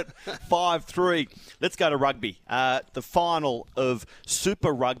they've won it 5-3. Let's go to rugby. The final of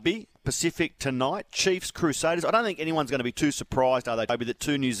Super Rugby. Pacific tonight, Chiefs Crusaders. I don't think anyone's going to be too surprised, are they, Toby, that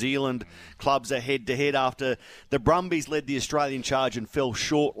two New Zealand clubs are head-to-head after the Brumbies led the Australian charge and fell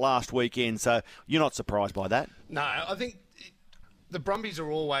short last weekend. So you're not surprised by that? No, I think the Brumbies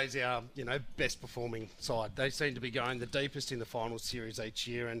are always our, best performing side. They seem to be going the deepest in the final series each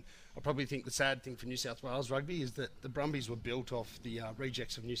year, and I probably think the sad thing for New South Wales rugby is that the Brumbies were built off the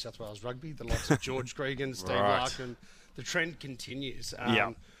rejects of New South Wales rugby, the likes of George Gregan, Steve Larkin. The trend continues.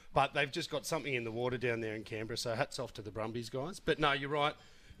 But they've just got something in the water down there in Canberra, so hats off to the Brumbies guys. But no, you're right.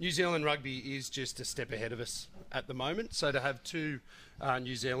 New Zealand rugby is just a step ahead of us at the moment. So to have two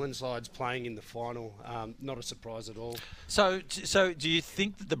New Zealand sides playing in the final, not a surprise at all. So do you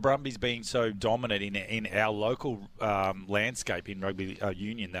think that the Brumbies being so dominant in our local landscape in rugby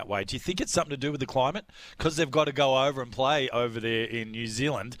union that way, do you think it's something to do with the climate? Because they've got to go over and play over there in New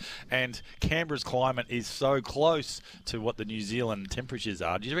Zealand, and Canberra's climate is so close to what the New Zealand temperatures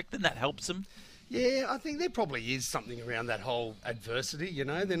are. Do you reckon that helps them? Yeah, I think there probably is something around that whole adversity.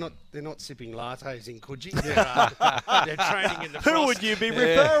 They're not sipping lattes in Coogee. They're training in the frost. Who would you be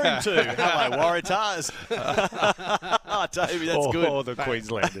referring to? Hello, Waratahs. Oh, Toby, that's good. Or the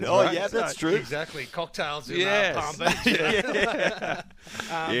Queenslanders. Oh, yeah, that's true. Exactly. Cocktails in Palm Beach. Yeah,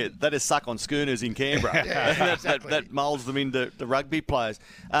 that is suck on schooners in Canberra. That moulds them into the rugby players.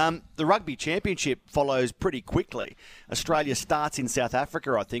 The Rugby Championship follows pretty quickly. Australia starts in South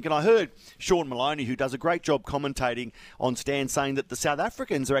Africa, I think, and I heard Sean Maloney, who does a great job commentating on Stan, saying that the South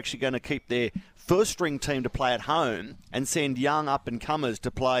Africans are actually going to keep their first-string team to play at home and send young up-and-comers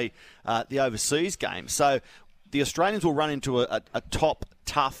to play the overseas game. So the Australians will run into a top,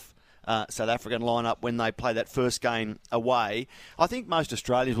 tough South African lineup when they play that first game away. I think most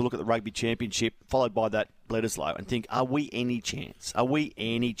Australians will look at the Rugby Championship, followed by that Bledisloe, and think, are we any chance? Are we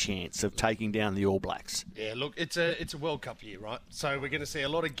any chance of taking down the All Blacks? Yeah, look, it's a World Cup year, right? So we're going to see a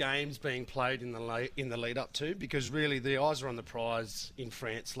lot of games being played in the lead up to, because really the eyes are on the prize in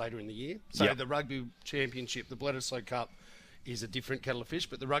France later in the year. So the Rugby Championship, the Bledisloe Cup, is a different kettle of fish,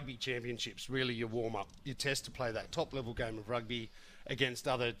 but the Rugby Championship's really your warm-up, your test to play that top-level game of rugby against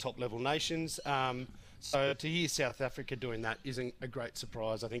other top-level nations. So to hear South Africa doing that isn't a great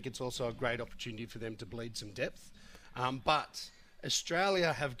surprise. I think it's also a great opportunity for them to bleed some depth. But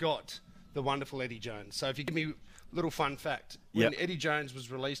Australia have got the wonderful Eddie Jones. So if you give me a little fun fact, when Eddie Jones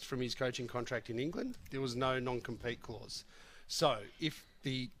was released from his coaching contract in England, there was no non-compete clause. So if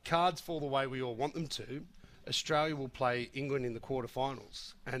the cards fall the way we all want them to, Australia will play England in the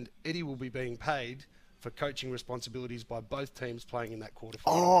quarterfinals, and Eddie will be being paid for coaching responsibilities by both teams playing in that quarterfinal.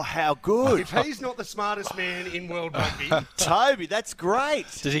 Oh, how good. If he's not the smartest man in world rugby... Toby, that's great.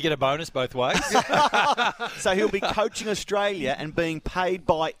 Does he get a bonus both ways? So he'll be coaching Australia and being paid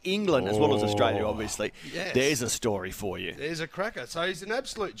by England as well as Australia, obviously. Yes. There's a story for you. There's a cracker. So he's an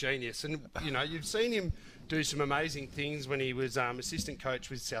absolute genius. And, you've seen him do some amazing things when he was assistant coach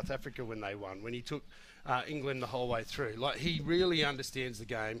with South Africa when they won, when he took... England the whole way through. Like, he really understands the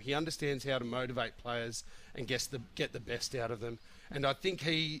game. He understands how to motivate players and get the best out of them. And I think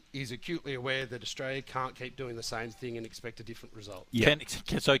he is acutely aware that Australia can't keep doing the same thing and expect a different result. Yeah.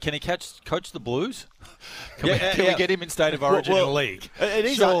 Can he coach the Blues? Can we get him in State of Origin in the league? It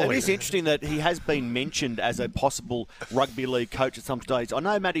is interesting that he has been mentioned as a possible rugby league coach at some stage. I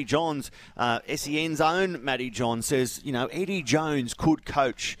know Matty Johns, SEN's own Matty Johns, says, Eddie Jones could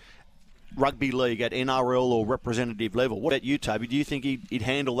coach rugby league at NRL or representative level. What about you, Toby? Do you think he'd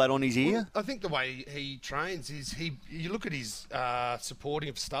handle that on his ear? Well, I think the way he trains is you look at his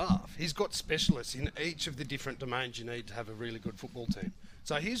supporting staff. He's got specialists in each of the different domains you need to have a really good football team.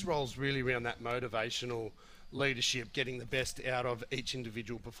 So his role's really around that motivational leadership, getting the best out of each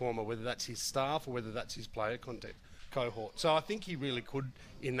individual performer, whether that's his staff or whether that's his player cohort. So I think he really could,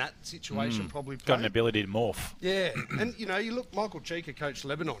 in that situation, probably play. Got an ability to morph. Yeah, and you look, Michael Cheika coached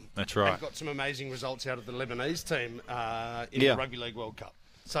Lebanon. That's right. And got some amazing results out of the Lebanese team in the Rugby League World Cup.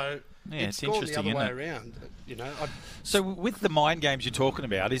 So it's gone the other way around. So with the mind games you're talking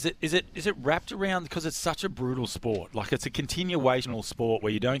about, is it wrapped around, because it's such a brutal sport? Like, it's a continuational sport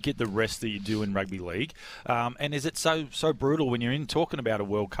where you don't get the rest that you do in rugby league. And is it so brutal when you're talking about a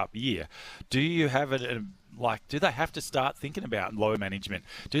World Cup year? Do you have it? Do they have to start thinking about low management?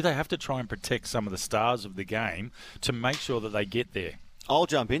 Do they have to try and protect some of the stars of the game to make sure that they get there? I'll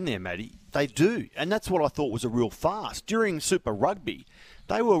jump in there, Matty. They do, and that's what I thought was a real farce. During Super Rugby,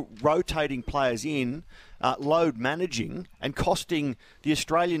 they were rotating players in, load managing, and costing the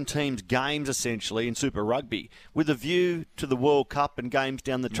Australian team's games, essentially, in Super Rugby, with a view to the World Cup and games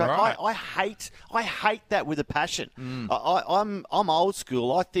down the track. Right. I hate that with a passion. I'm old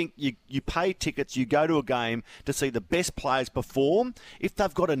school. I think you pay tickets, you go to a game to see the best players perform. If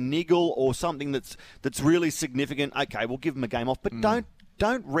they've got a niggle or something that's really significant, okay, we'll give them a game off. But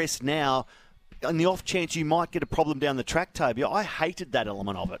don't rest now on the off chance you might get a problem down the track, Toby. I hated that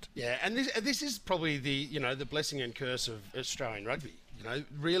element of it. Yeah, and this is probably the blessing and curse of Australian rugby.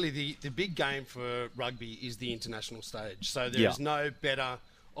 Really the big game for rugby is the international stage. So there is no better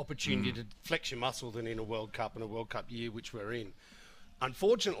opportunity to flex your muscle than in a World Cup and a World Cup year, which we're in.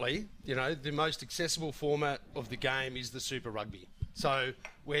 Unfortunately, the most accessible format of the game is the Super Rugby. So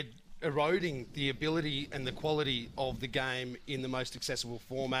we're eroding the ability and the quality of the game in the most accessible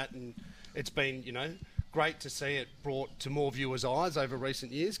format, and it's been, great to see it brought to more viewers' eyes over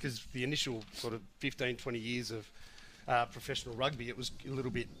recent years, because the initial sort of 15, 20 years of professional rugby, it was a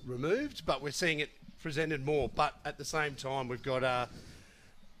little bit removed, but we're seeing it presented more. But at the same time, we've got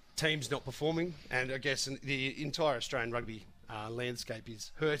teams not performing, and I guess the entire Australian rugby landscape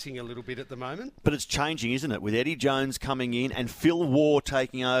is hurting a little bit at the moment. But it's changing, isn't it? With Eddie Jones coming in and Phil Waugh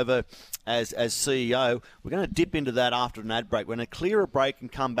taking over as CEO. We're going to dip into that after an ad break. We're going to clear a break and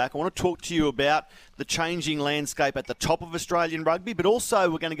come back. I want to talk to you about the changing landscape at the top of Australian rugby, but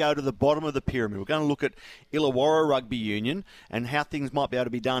also we're going to go to the bottom of the pyramid. We're going to look at Illawarra Rugby Union and how things might be able to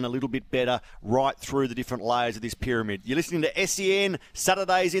be done a little bit better right through the different layers of this pyramid. You're listening to SEN,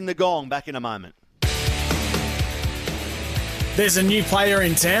 Saturdays in the Gong. Back in a moment. There's a new player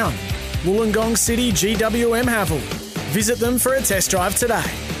in town, Wollongong City GWM Havel. Visit them for a test drive today.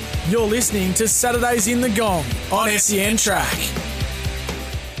 You're listening to Saturdays in the Gong on SEN Track.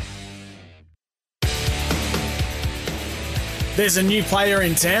 There's a new player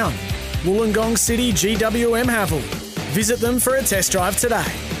in town, Wollongong City GWM Havel. Visit them for a test drive today.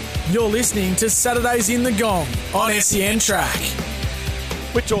 You're listening to Saturdays in the Gong on SEN Track.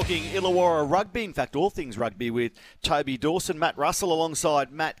 We're talking Illawarra Rugby, in fact, all things rugby, with Toby Dawson, Matt Russell alongside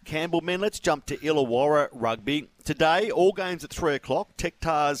Matt Campbell. Men, let's jump to Illawarra Rugby. Today, all games at 3 o'clock.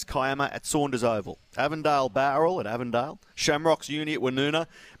 Tektars Kiama at Saunders Oval. Avondale Bowral at Avondale. Shamrocks Uni at Woonona.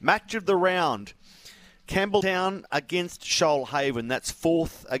 Match of the round. Campbelltown against Shoalhaven. That's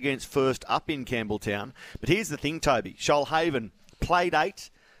fourth against first up in Campbelltown. But here's the thing, Toby. Shoalhaven played 8,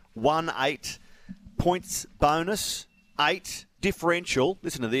 won 8, points bonus 8, differential,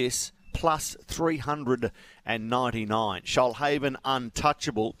 listen to this, plus 399. Shoalhaven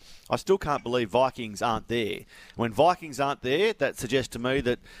untouchable. I still can't believe Vikings aren't there. When Vikings aren't there, that suggests to me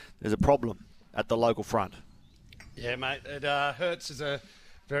that there's a problem at the local front. Yeah, mate. It hurts as a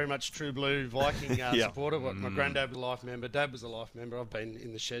very much true blue Viking supporter. My granddad was a life member. Dad was a life member. I've been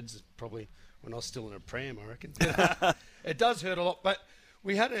in the sheds probably when I was still in a pram, I reckon. It does hurt a lot, but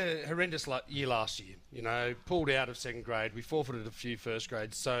we had a horrendous year last year, pulled out of second grade. We forfeited a few first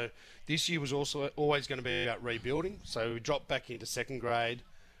grades. So this year was also always going to be about rebuilding. So we dropped back into second grade.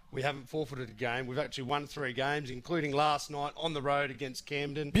 We haven't forfeited a game. We've actually won 3 games, including last night on the road against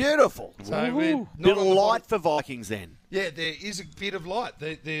Camden. Beautiful. So we're bit of light for Vikings then. Yeah, there is a bit of light.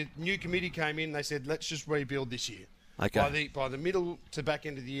 The new committee came in. They said, let's just rebuild this year. Okay. By the middle to back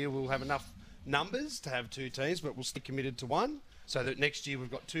end of the year, we'll have enough numbers to have 2 teams, but we'll stick committed to 1. So that next year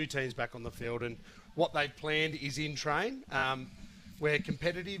we've got 2 teams back on the field, and what they've planned is in train. We're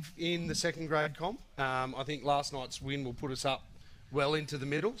competitive in the second grade comp. I think last night's win will put us up well into the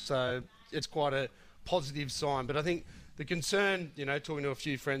middle, so it's quite a positive sign. But I think the concern, talking to a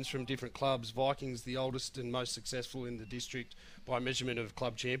few friends from different clubs, Vikings the oldest and most successful in the district by measurement of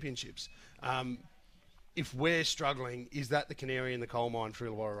club championships. if we're struggling, is that the canary in the coal mine for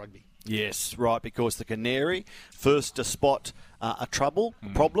Illawarra Rugby? Yes, right, because the canary, first to spot a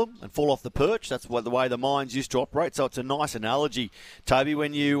problem, and fall off the perch. That's the way the mines used to operate. So it's a nice analogy, Toby,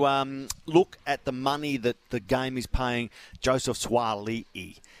 when you look at the money that the game is paying Joseph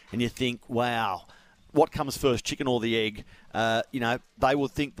Swali'i, and you think, wow, what comes first, chicken or the egg? They will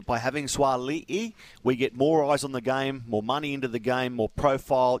think that by having Swali'i, we get more eyes on the game, more money into the game, more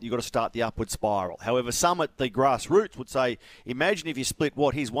profile. You've got to start the upward spiral. However, some at the grassroots would say, imagine if you split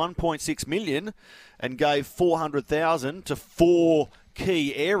his 1.6 million and gave 400,000 to 4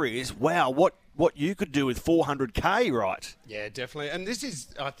 key areas. Wow, what you could do with 400K, right? Yeah, definitely. And this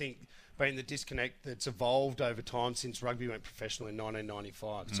is, I think, been the disconnect that's evolved over time since rugby went professional in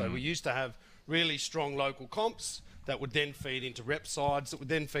 1995. So we used to have really strong local comps that would then feed into rep sides, that would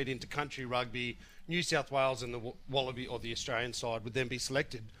then feed into country rugby. New South Wales and the Wallaby or the Australian side would then be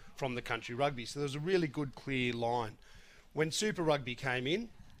selected from the country rugby. So there was a really good, clear line. When Super Rugby came in,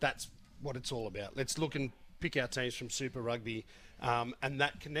 that's what it's all about. Let's look and pick our teams from Super Rugby, and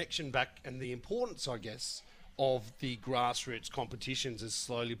that connection back and the importance, I guess, of the grassroots competitions has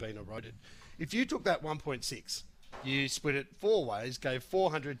slowly been eroded. If you took that 1.6, you split it 4 ways, gave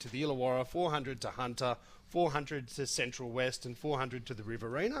 400 to the Illawarra, 400 to Hunter, 400 to Central West, and 400 to the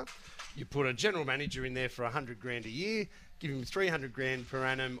Riverina. You put a general manager in there for 100 grand a year, give him 300 grand per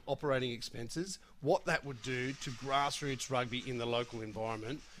annum operating expenses. What that would do to grassroots rugby in the local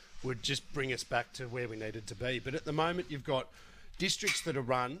environment would just bring us back to where we needed to be. But at the moment, you've got districts that are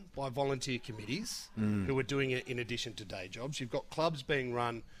run by volunteer committees who are doing it in addition to day jobs. You've got clubs being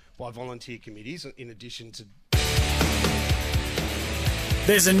run by volunteer committees in addition to...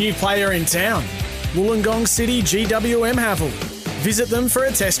 There's a new player in town. Wollongong City GWM Havel. Visit them for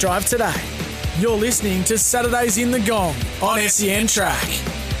a test drive today. You're listening to Saturdays in the Gong on SEN Track.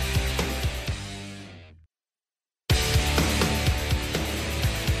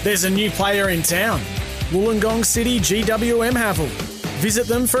 There's a new player in town. Wollongong City GWM Havel. Visit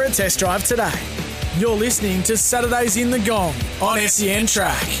them for a test drive today. You're listening to Saturdays in the Gong on SEN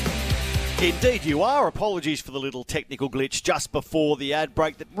Track. Indeed you are. Apologies for the little technical glitch just before the ad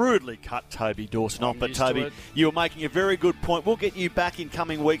break that rudely cut Toby Dawson off. But Toby, you were making a very good point. We'll get you back in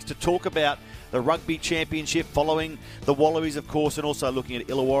coming weeks to talk about the Rugby Championship following the Wallabies, of course, and also looking at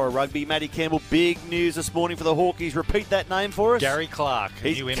Illawarra Rugby. Matty Campbell, big news this morning for the Hawkies. Repeat that name for us. Gary Clark.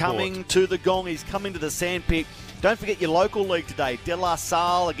 He's coming to the Gong. He's coming to the Sandpit. Don't forget your local league today. De La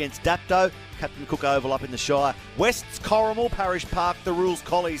Salle against Dapto. Captain Cook Oval up in the Shire. West's Corrimal, Parish Park, the Rules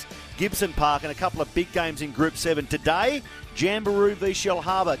Collies, Gibson Park, and a couple of big games in Group 7 today. Jamboree v Shell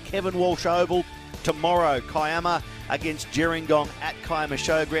Harbour, Kevin Walsh Oval. Tomorrow, Kiama against Gerringong at Kiama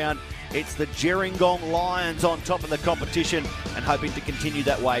Showground. It's the Gerringong Lions on top of the competition and hoping to continue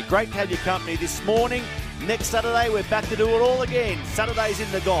that way. Great to have your company this morning. Next Saturday, we're back to do it all again. Saturdays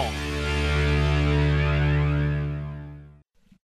in the Gong.